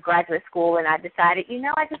year of graduate school, and I decided,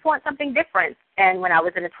 I just want something different. And when I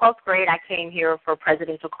was in the 12th grade, I came here for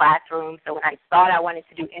presidential classroom. So when I thought I wanted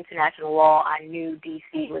to do international law, I knew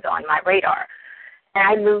D.C. was on my radar. And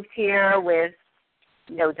I moved here with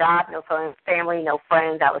no job, no family, no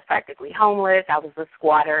friends. I was practically homeless. I was a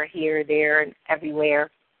squatter here, there, and everywhere.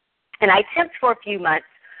 And I temped for a few months.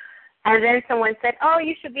 And then someone said, oh,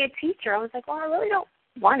 you should be a teacher. I was like, well, I really don't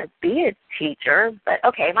want to be a teacher, but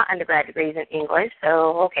okay, my undergrad degree is in English,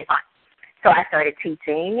 so okay, fine. So I started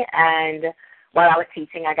teaching, and while I was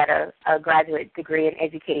teaching, I got a graduate degree in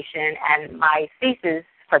education, and my thesis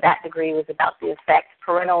for that degree was about the effect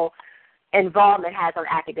parental involvement has on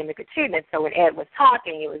academic achievement. So when Ed was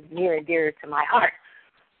talking, it was near and dear to my heart.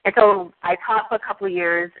 And so I taught for a couple of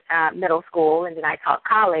years middle school, and then I taught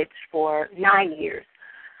college for 9 years.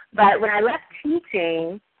 But when I left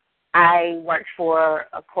teaching, I worked for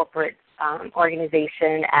a corporate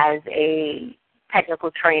organization as a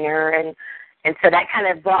technical trainer, and so that kind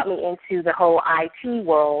of brought me into the whole IT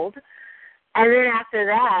world. And then after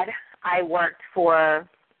that, I worked for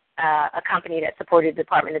a company that supported the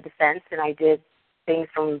Department of Defense, and I did things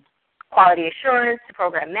from quality assurance to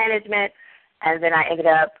program management, and then I ended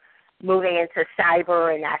up moving into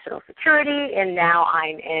cyber and national security, and now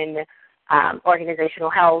I'm in organizational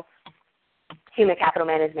health, human capital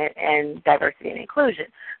management, and diversity and inclusion.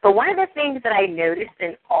 But one of the things that I noticed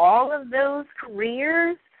in all of those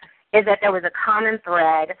careers is that there was a common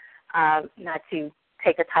thread, not to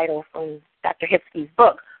take a title from Dr. Hipsky's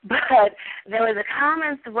book, but there was a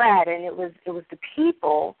common thread, and it was the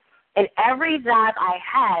people. In every job I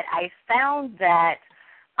had, I found that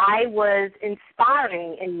I was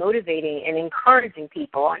inspiring and motivating and encouraging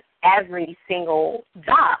people on every single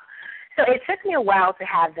job. So it took me a while to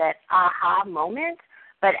have that aha moment,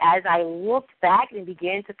 but as I looked back and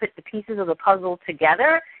began to put the pieces of the puzzle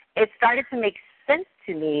together, it started to make sense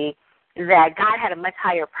to me that God had a much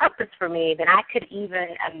higher purpose for me than I could even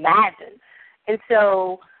imagine. And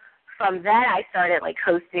so from that, I started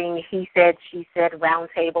hosting he said, she said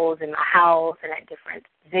roundtables in my house and at different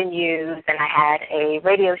venues, and I had a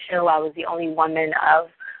radio show. I was the only woman of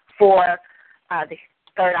four, the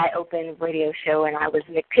Third Eye Open radio show, and I was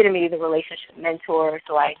the epitome of the relationship mentor.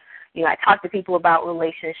 So I talked to people about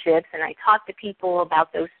relationships, and I talked to people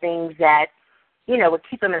about those things that, would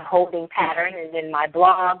keep them in a holding pattern. And then my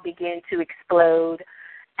blog began to explode.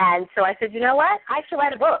 And so I said, you know what? I should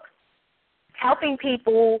write a book helping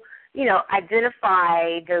people,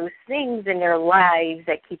 identify those things in their lives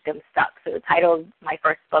that keep them stuck. So the title of my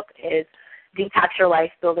first book is Detox Your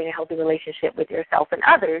Life, Building a Healthy Relationship with Yourself and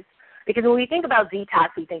Others. Because when we think about detox,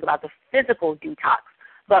 we think about the physical detox.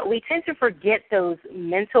 But we tend to forget those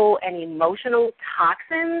mental and emotional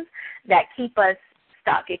toxins that keep us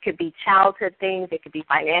stuck. It could be childhood things. It could be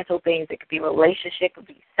financial things. It could be relationship. It could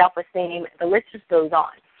be self-esteem. The list just goes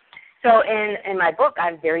on. So in my book,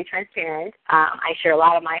 I'm very transparent. I share a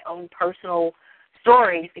lot of my own personal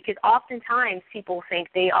stories because oftentimes people think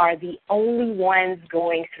they are the only ones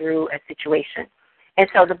going through a situation. And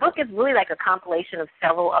so the book is really like a compilation of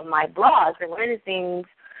several of my blogs. And one of the things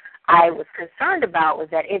I was concerned about was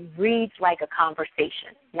that it reads like a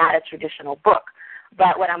conversation, not a traditional book.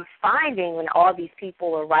 But what I'm finding when all these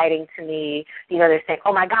people are writing to me, they're saying,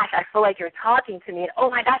 oh, my gosh, I feel like you're talking to me. And, oh,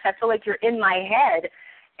 my gosh, I feel like you're in my head.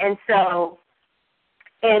 And so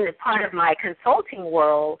in part of my consulting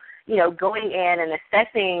world, going in and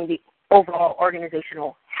assessing the overall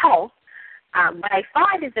organizational health, what I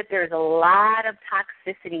find is that there's a lot of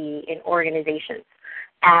toxicity in organizations.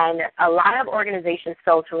 And a lot of organizations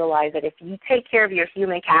fail to realize that if you take care of your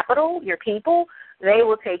human capital, your people, they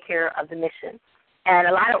will take care of the mission. And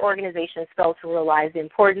a lot of organizations fail to realize the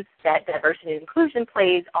importance that diversity and inclusion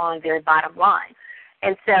plays on their bottom line.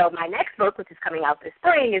 And so my next book, which is coming out this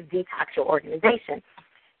spring, is Detox Your Organization,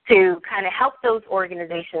 to kind of help those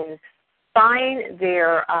organizations find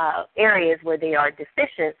their areas where they are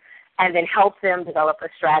deficient and then help them develop a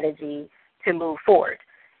strategy to move forward.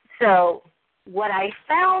 So what I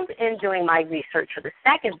found in doing my research for the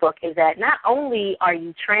second book is that not only are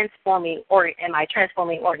you transforming or am I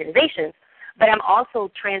transforming organizations, but I'm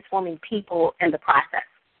also transforming people in the process.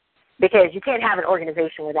 Because you can't have an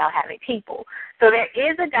organization without having people. So there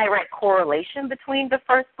is a direct correlation between the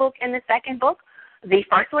first book and the second book. The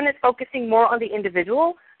first one is focusing more on the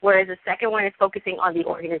individual, whereas the second one is focusing on the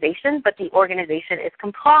organization, but the organization is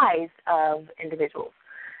comprised of individuals.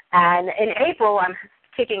 And in April, I'm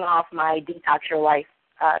kicking off my Detox Your Life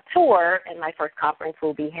tour, and my first conference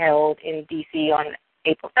will be held in D.C. on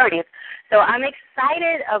April 30th. So I'm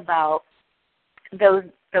excited about those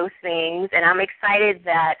things, and I'm excited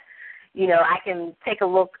that I can take a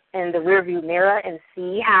look in the rearview mirror and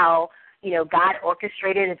see how, God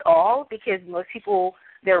orchestrated it all, because most people,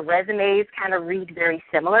 their resumes kind of read very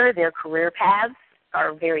similar. Their career paths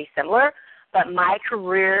are very similar, but my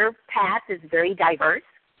career path is very diverse.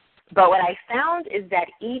 But what I found is that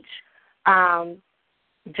each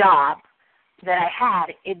job that I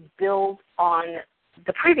had, it builds on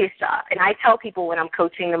the previous job. And I tell people when I'm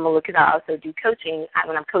coaching them, because I also do coaching,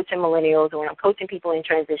 when I'm coaching millennials or when I'm coaching people in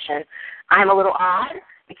transition, I'm a little odd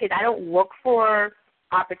because I don't look for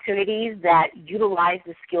opportunities that utilize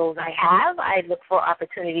the skills I have. I look for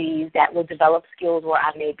opportunities that will develop skills where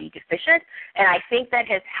I may be deficient. And I think that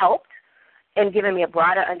has helped in giving me a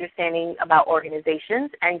broader understanding about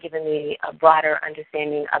organizations and giving me a broader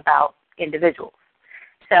understanding about individuals.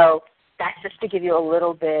 So that's just to give you a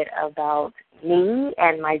little bit about me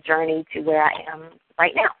and my journey to where I am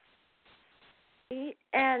right now.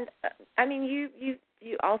 And I mean,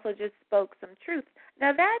 you also just spoke some truth.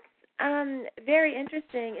 Now that's very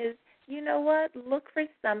interesting. Is, you know what? Look for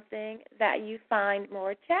something that you find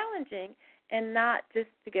more challenging, and not just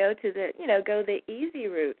to go to the go the easy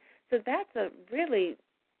route. So that's a really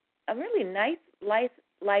nice life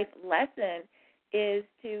lesson, is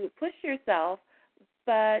to push yourself,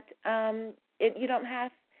 but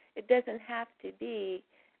it doesn't have to be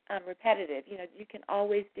repetitive. You can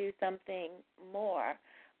always do something more.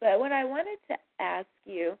 But what I wanted to ask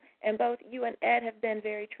you, and both you and Ed have been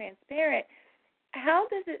very transparent, how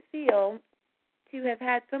does it feel to have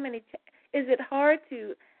had so many? Is it hard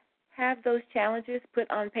to have those challenges put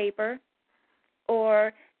on paper,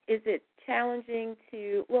 or is it challenging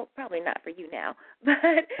to? Well, probably not for you now,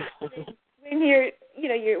 but when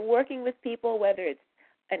you're working with people, whether it's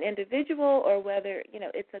an individual or whether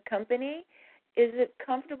it's a company, is it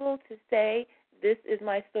comfortable to say this is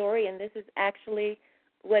my story and this is actually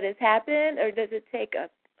what has happened, or does it take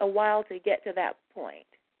a while to get to that point?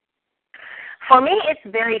 For me, it's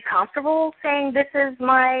very comfortable saying this is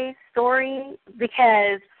my story,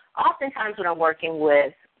 because oftentimes when I'm working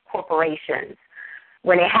with corporations,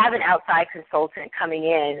 when they have an outside consultant coming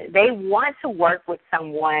in, they want to work with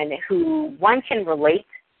someone who, one, can relate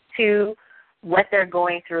to what they're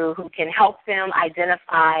going through, who can help them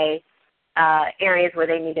identify areas where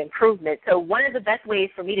they need improvement. So one of the best ways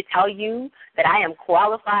for me to tell you that I am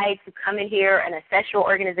qualified to come in here and assess your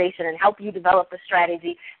organization and help you develop a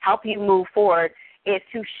strategy, help you move forward, is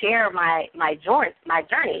to share my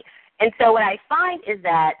journey. And so what I find is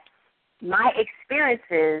that my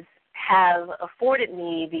experiences have afforded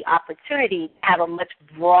me the opportunity to have a much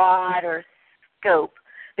broader scope,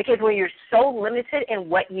 because when you're so limited in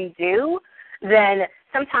what you do, then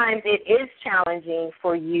sometimes it is challenging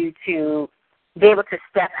for you to be able to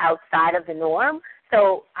step outside of the norm.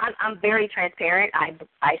 So I'm very transparent.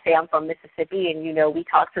 I say I'm from Mississippi, and we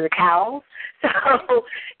talk to the cows.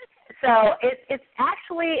 So it's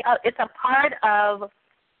actually it's a part of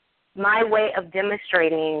my way of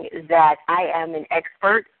demonstrating that I am an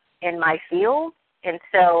expert in my field, and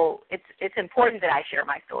so it's important that I share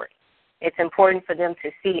my story. It's important for them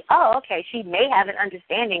to see, oh, okay, she may have an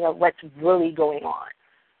understanding of what's really going on.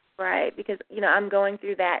 Right, because, I'm going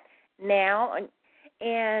through that now.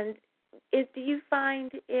 And do you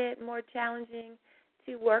find it more challenging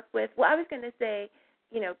to work with, well, I was going to say,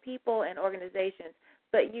 people and organizations,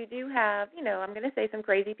 but you do have, I'm going to say some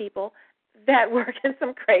crazy people that work in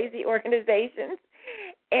some crazy organizations.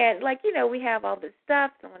 And, we have all this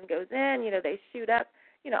stuff. Someone goes in, they shoot up,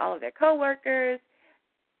 all of their coworkers.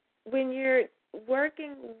 When you're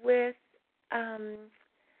working with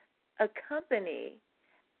a company,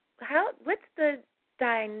 what's the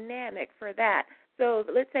dynamic for that? So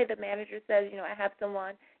let's say the manager says, I have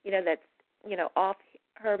someone, that's, off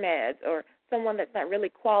her meds, or someone that's not really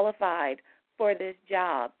qualified for this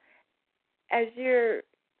job. As you're,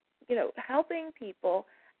 helping people,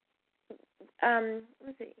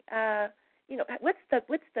 what's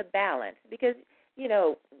the balance? Because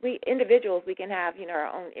we individuals, we can have, our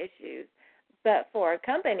own issues. But for a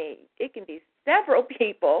company, it can be several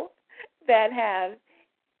people that have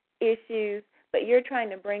issues, but you're trying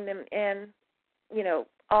to bring them in,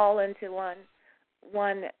 all into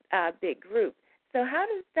one big group. So how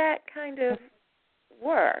does that kind of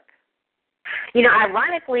work?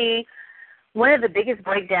 Ironically, one of the biggest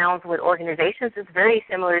breakdowns with organizations is very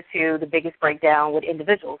similar to the biggest breakdown with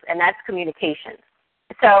individuals, and that's communication.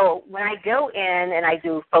 So when I go in and I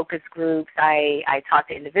do focus groups, I talk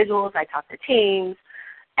to individuals, I talk to teams,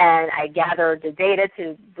 and I gather the data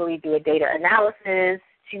to really do a data analysis,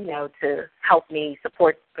 to help me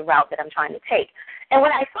support the route that I'm trying to take. And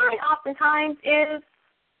what I find oftentimes is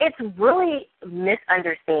it's really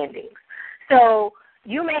misunderstandings. So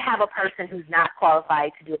you may have a person who's not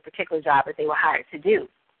qualified to do a particular job that they were hired to do.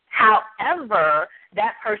 However,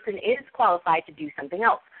 that person is qualified to do something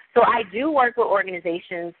else. So I do work with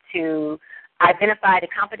organizations to identify the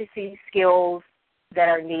competency skills that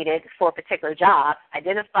are needed for a particular job,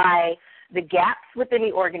 identify the gaps within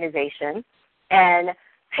the organization, and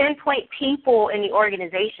pinpoint people in the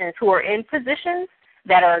organizations who are in positions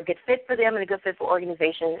that are a good fit for them and a good fit for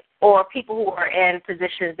organization, or people who are in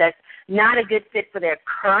positions that's not a good fit for their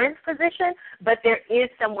current position, but there is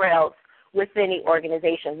somewhere else within the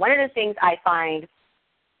organization. One of the things I find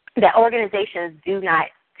that organizations do not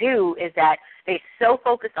do is that they're so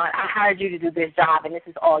focused on, I hired you to do this job and this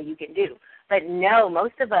is all you can do. But no,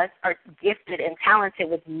 most of us are gifted and talented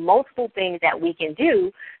with multiple things that we can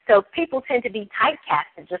do. So people tend to be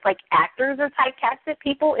typecasted, just like actors are typecasted.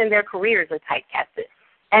 People in their careers are typecasted.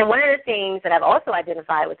 And one of the things that I've also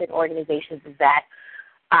identified within organizations is that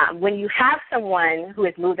when you have someone who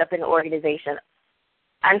has moved up in the organization,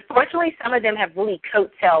 unfortunately, some of them have really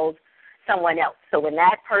coattailed someone else. So when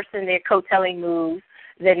that person they're coattailing moves,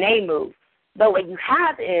 then they move. But what you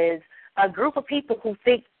have is a group of people who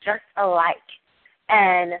think just alike.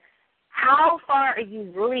 And how far are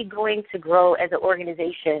you really going to grow as an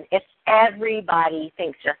organization if everybody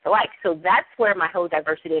thinks just alike? So that's where my whole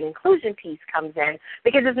diversity and inclusion piece comes in,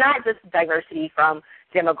 because it's not just diversity from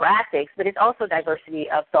demographics, but it's also diversity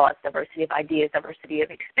of thoughts, diversity of ideas, diversity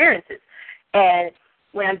of experiences. And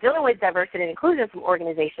when I'm dealing with diversity and inclusion from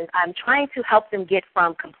organizations, I'm trying to help them get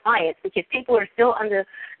from compliance, because people are still under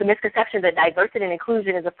the misconception that diversity and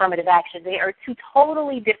inclusion is affirmative action. They are two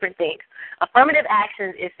totally different things. Affirmative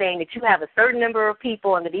action is saying that you have a certain number of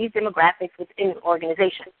people under these demographics within an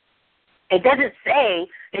organization. It doesn't say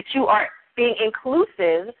that you are being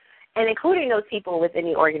inclusive and including those people within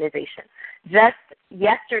the organization. Just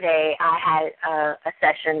yesterday, I had a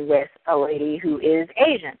session with a lady who is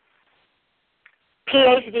Asian.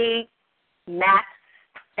 PhD, math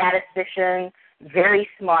statistician, very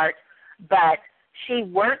smart, but she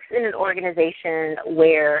works in an organization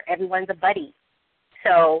where everyone's a buddy.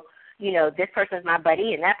 So, you know, this person's my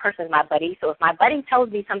buddy and that person's my buddy. So if my buddy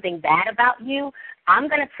tells me something bad about you, I'm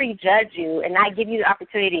going to prejudge you and not give you the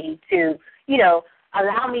opportunity to, you know,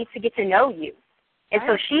 allow me to get to know you. And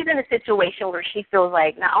so she's in a situation where she feels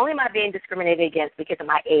like, not only am I being discriminated against because of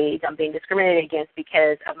my age, I'm being discriminated against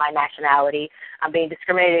because of my nationality, I'm being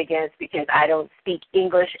discriminated against because I don't speak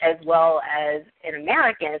English as well as an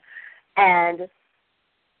American. And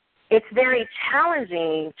it's very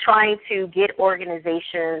challenging trying to get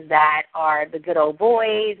organizations that are the good old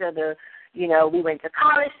boys or the, you know, we went to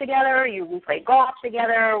college together, we played golf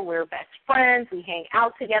together, we're best friends, we hang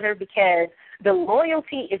out together, because the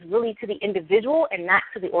loyalty is really to the individual and not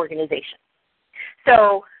to the organization.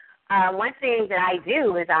 So one thing that I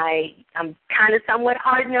do is I'm kind of somewhat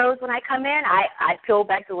hard-nosed when I come in. I peel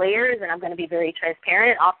back the layers, and I'm going to be very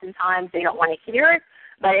transparent. Oftentimes they don't want to hear it,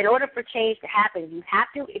 but in order for change to happen, you have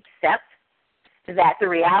to accept that the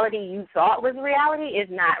reality you thought was reality is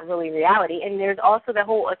not really reality. And there's also the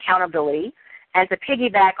whole accountability. And to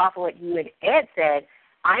piggyback off of what you and Ed said,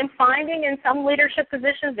 I'm finding in some leadership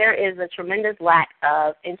positions there is a tremendous lack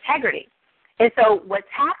of integrity. And so what's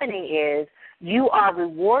happening is you are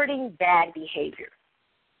rewarding bad behavior.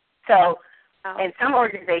 So in some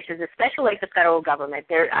organizations, especially like the federal government,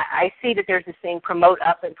 I see that there's this thing, promote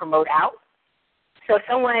up and promote out. So if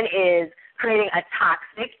someone is creating a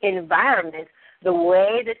toxic environment, the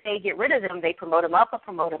way that they get rid of them, they promote them up or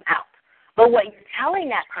promote them out. But what you're telling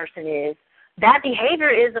that person is that behavior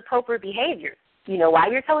is appropriate behavior. You know why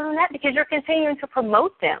you're telling them that? Because you're continuing to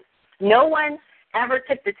promote them. No one ever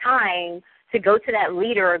took the time to go to that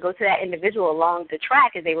leader or go to that individual along the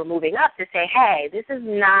track as they were moving up to say, hey, this is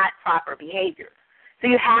not proper behavior. So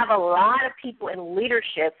you have a lot of people in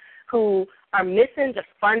leadership who are missing the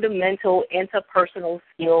fundamental interpersonal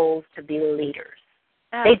skills to be leaders.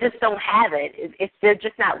 They just don't have it. They're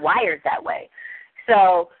just not wired that way.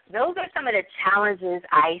 So those are some of the challenges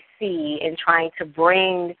I see in trying to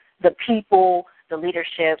bring the people, the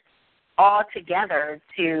leadership, all together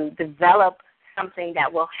to develop something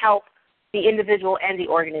that will help the individual and the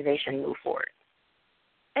organization move forward.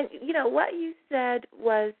 And, you know, what you said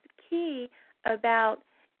was key about,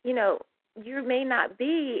 you know, you may not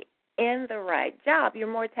be in the right job.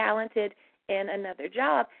 You're more talented in another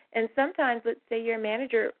job. And sometimes, let's say your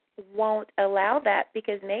manager won't allow that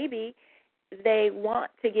because maybe they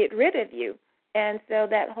want to get rid of you. And so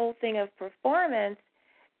that whole thing of performance,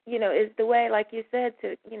 you know, is the way, like you said,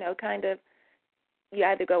 to, you know, kind of you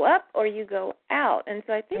either go up or you go out. And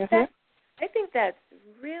so I think that's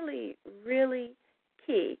really, really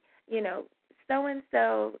key. You know,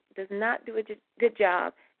 so-and-so does not do a good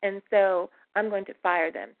job, and so I'm going to fire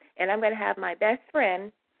them. And I'm going to have my best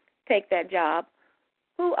friend take that job,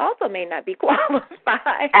 who also may not be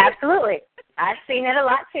qualified. Absolutely. I've seen it a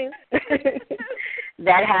lot, too.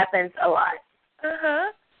 That happens a lot.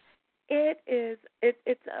 Uh-huh.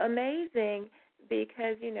 It's amazing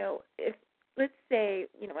because, if, let's say,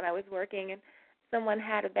 when I was working and someone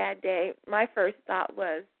had a bad day, my first thought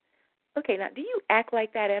was, okay, now, do you act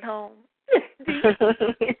like that at home? Do you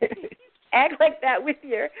act like that with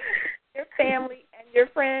your family and your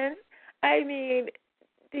friends? I mean,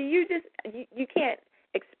 do you just, you can't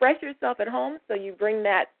express yourself at home, so you bring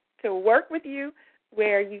that to work with you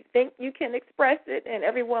where you think you can express it, and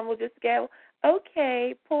everyone will just go,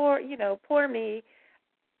 okay, poor me,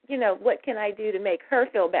 what can I do to make her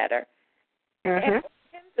feel better and him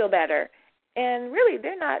feel better? And really,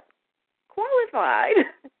 they're not qualified.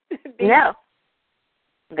 No,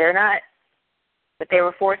 they're not. But they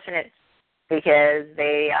were fortunate because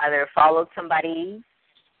they either followed somebody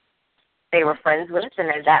they were friends with, and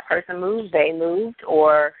as that person moved, they moved,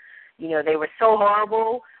 or, they were so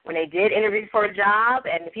horrible when they did interview for a job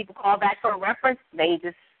and the people called back for a reference, they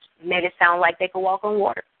just made it sound like they could walk on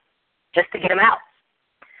water just to get them out.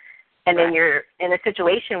 And then you're in a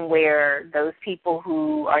situation where those people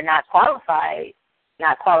who are not qualified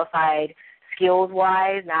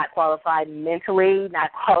skills-wise, not qualified mentally,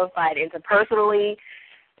 not qualified interpersonally,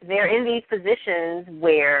 they're in these positions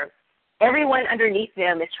where everyone underneath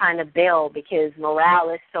them is trying to bail because morale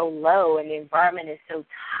is so low and the environment is so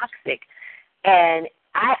toxic. And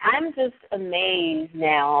I'm just amazed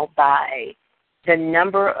now by the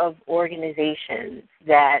number of organizations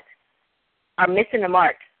that are missing the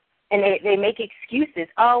mark. And they make excuses.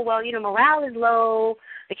 Oh, well, morale is low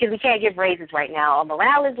because we can't give raises right now. Or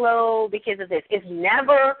morale is low because of this. It's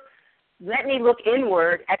never, let me look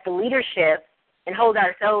inward at the leadership and hold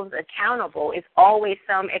ourselves accountable. It's always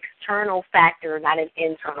some external factor, not an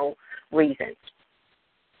internal reason.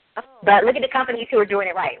 Oh. But look at the companies who are doing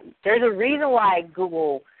it right. There's a reason why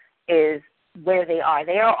Google is where they are.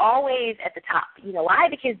 They are always at the top. You know why?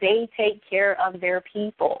 Because they take care of their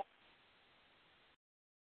people.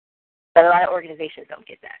 But a lot of organizations don't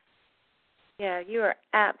get that. Yeah, you are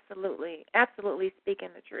absolutely speaking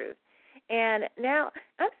the truth. And now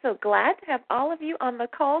I'm so glad to have all of you on the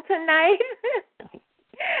call tonight.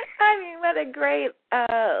 I mean, what a great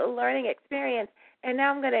learning experience. And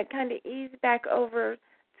now I'm going to kind of ease back over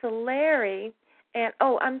to Larry. And,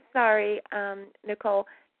 I'm sorry, Nicole,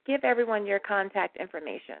 give everyone your contact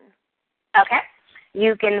information. Okay.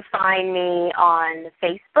 You can find me on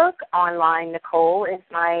Facebook. Online Nicole is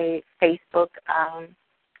my Facebook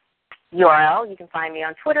URL. You can find me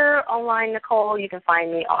on Twitter, Online Nicole. You can find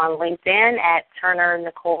me on LinkedIn at Turner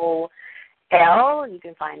Nicole L. You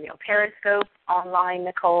can find me on Periscope, Online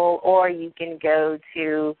Nicole, or you can go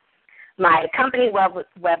to my company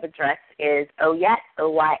web address is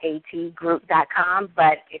oyatgroup.com,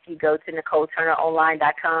 but if you go to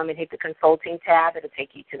NicoleTurnerOnline.com and hit the consulting tab, it'll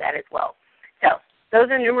take you to that as well. So those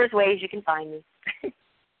are numerous ways you can find me.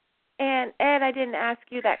 And Ed, I didn't ask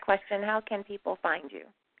you that question. How can people find you?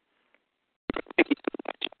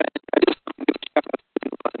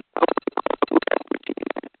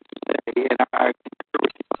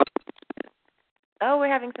 Oh, we're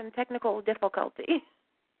having some technical difficulty.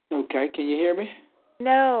 Okay, can you hear me?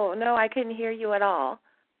 No, I couldn't hear you at all.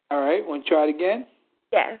 All right, want to try it again?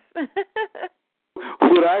 Yes.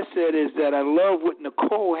 What I said is that I love what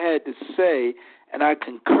Nicole had to say, and I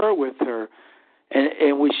concur with her.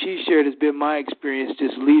 And what she shared has been my experience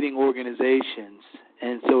just leading organizations.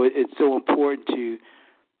 And so it's so important to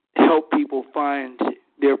help people find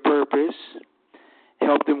their purpose,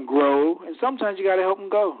 help them grow, and sometimes you got to help them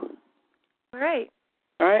go. Right.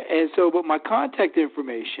 All right, and so, but my contact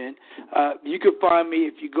information, you can find me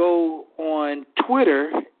if you go on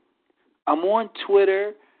Twitter. I'm on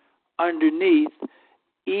Twitter underneath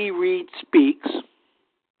eRead Speaks.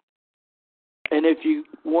 And if you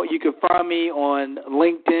want, you can find me on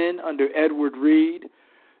LinkedIn under Edward Reed.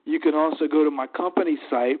 You can also go to my company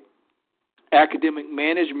site,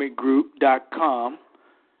 academicmanagementgroup.com.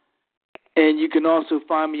 And you can also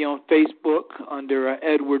find me on Facebook under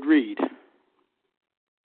Edward Reed.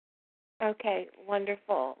 Okay,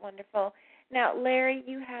 wonderful. Now, Larry,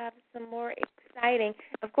 you have some more exciting,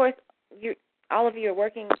 of course, all of you are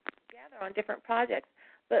working together on different projects,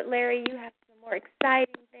 but Larry, you have some more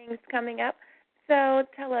exciting things coming up. So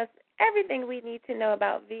tell us everything we need to know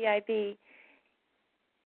about VIP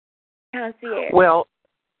Concierge. Well,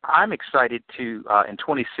 I'm excited to, in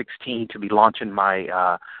 2016, to be launching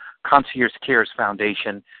my Concierge Cares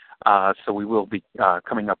Foundation. So we will be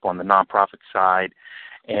coming up on the nonprofit side.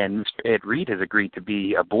 And Mr. Ed Reed has agreed to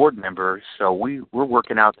be a board member. So we're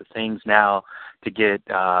working out the things now to get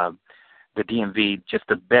the DMV just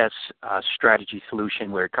the best strategy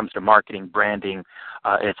solution where it comes to marketing, branding.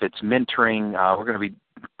 If it's mentoring, we're going to be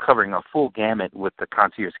covering a full gamut with the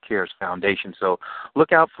Concierge Cares Foundation. So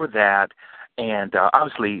look out for that. And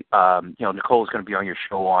obviously, Nicole's going to be on your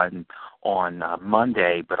show on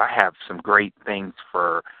Monday, but I have some great things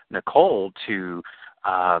for Nicole to,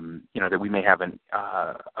 that we may have a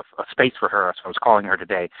space for her. So I was calling her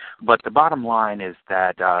today. But the bottom line is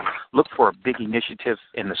that look for a big initiative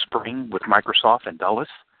in the spring with Microsoft and Dulles.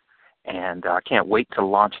 And I can't wait to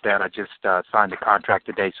launch that. I just signed a contract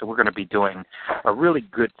today, so we're going to be doing a really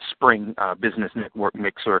good spring business network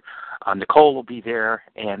mixer. Nicole will be there,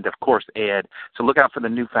 and, of course, Ed. So look out for the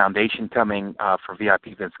new foundation coming for VIP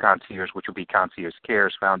Events Concierge, which will be Concierge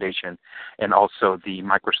Cares Foundation, and also the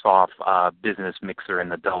Microsoft business mixer in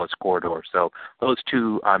the Dulles corridor. So those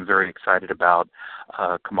two I'm very excited about,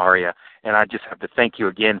 Kamaria. And I just have to thank you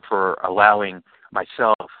again for allowing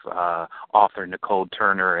myself, author Nicole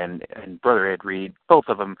Turner, and Brother Ed Reed, both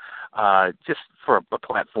of them, just for a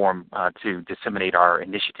platform to disseminate our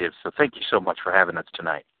initiatives. So thank you so much for having us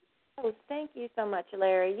tonight. Oh, thank you so much,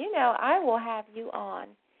 Larry. You know, I will have you on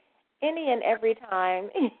any and every time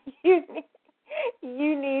you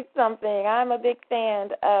need something. I'm a big fan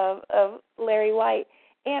of Larry White.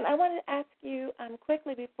 And I want to ask you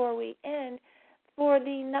quickly before we end, for the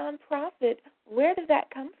nonprofit, where does that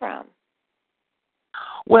come from?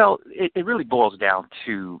 Well, it really boils down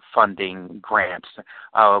to funding grants.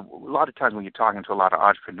 A lot of times when you're talking to a lot of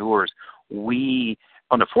entrepreneurs,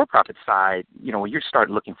 on the for-profit side, when you start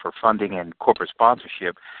looking for funding and corporate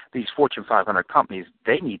sponsorship, these Fortune 500 companies,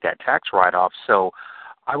 they need that tax write-off. So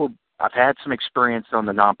I've had some experience on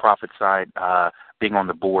the nonprofit side, being on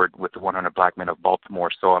the board with the 100 Black Men of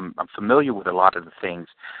Baltimore. So I'm familiar with a lot of the things,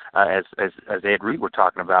 as Ed Reed were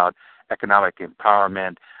talking about, economic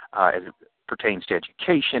empowerment, as it pertains to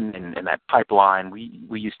education and that pipeline.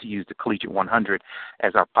 We used to use the Collegiate 100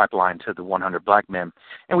 as our pipeline to the 100 Black Men.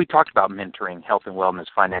 And we talked about mentoring, health and wellness,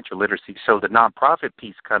 financial literacy. So the nonprofit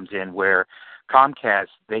piece comes in where Comcast,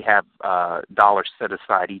 they have dollars set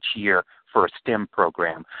aside each year for a STEM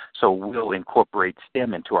program. So we'll incorporate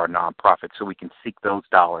STEM into our nonprofit so we can seek those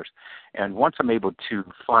dollars. And once I'm able to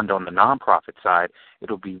fund on the nonprofit side,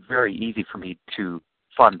 it'll be very easy for me to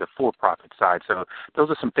fund the for-profit side. So those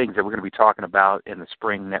are some things that we're going to be talking about in the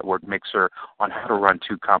spring network mixer on how to run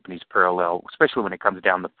two companies parallel, especially when it comes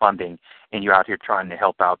down to funding and you're out here trying to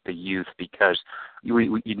help out the youth, because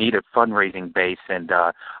you need a fundraising base, and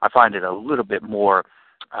I find it a little bit more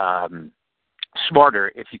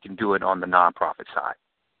smarter if you can do it on the nonprofit side.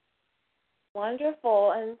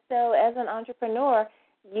 Wonderful. And so as an entrepreneur,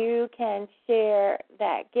 you can share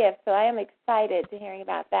that gift. So I am excited to hearing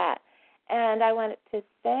about that. And I wanted to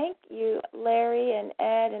thank you, Larry and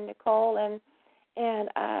Ed and Nicole and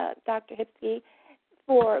Dr. Hipsky,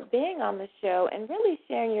 for being on the show and really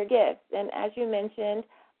sharing your gifts. And as you mentioned,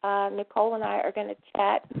 Nicole and I are going to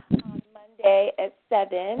chat on Monday at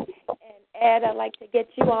 7. And Ed, I'd like to get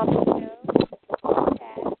you on the show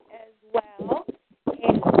chat as well,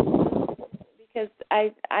 and because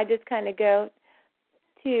I just kind of go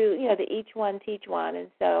to, the each one teach one. And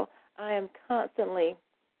so I am constantly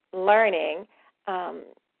learning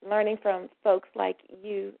from folks like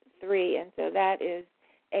you three, and so that is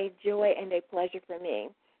a joy and a pleasure for me.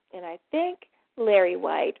 And I thank Larry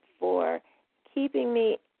White for keeping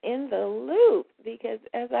me in the loop, because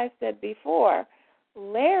as I said before,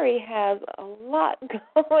 Larry has a lot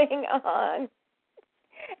going on,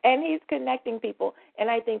 and he's connecting people, and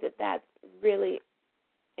I think that that's really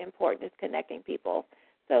important, is connecting people.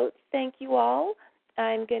 So thank you all.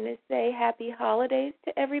 I'm going to say happy holidays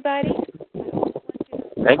to everybody.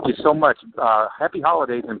 Thank you so much. Happy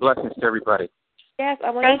holidays and blessings to everybody. Yes, I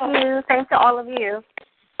want Thank you. Thanks to all of you.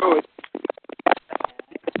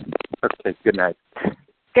 Okay, good night.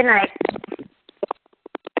 Good night.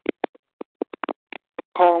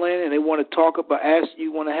 Call in and they want to talk about, ask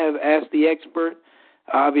the expert.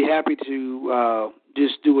 I'll be happy to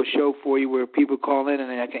just do a show for you where people call in and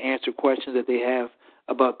I can answer questions that they have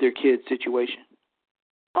about their kid's situation.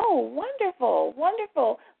 Oh, wonderful,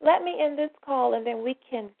 wonderful. Let me end this call, and then we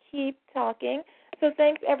can keep talking. So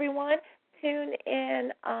thanks, everyone. Tune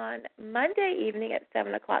in on Monday evening at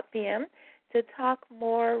 7 o'clock p.m. to talk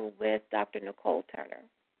more with Dr. Nicole Turner.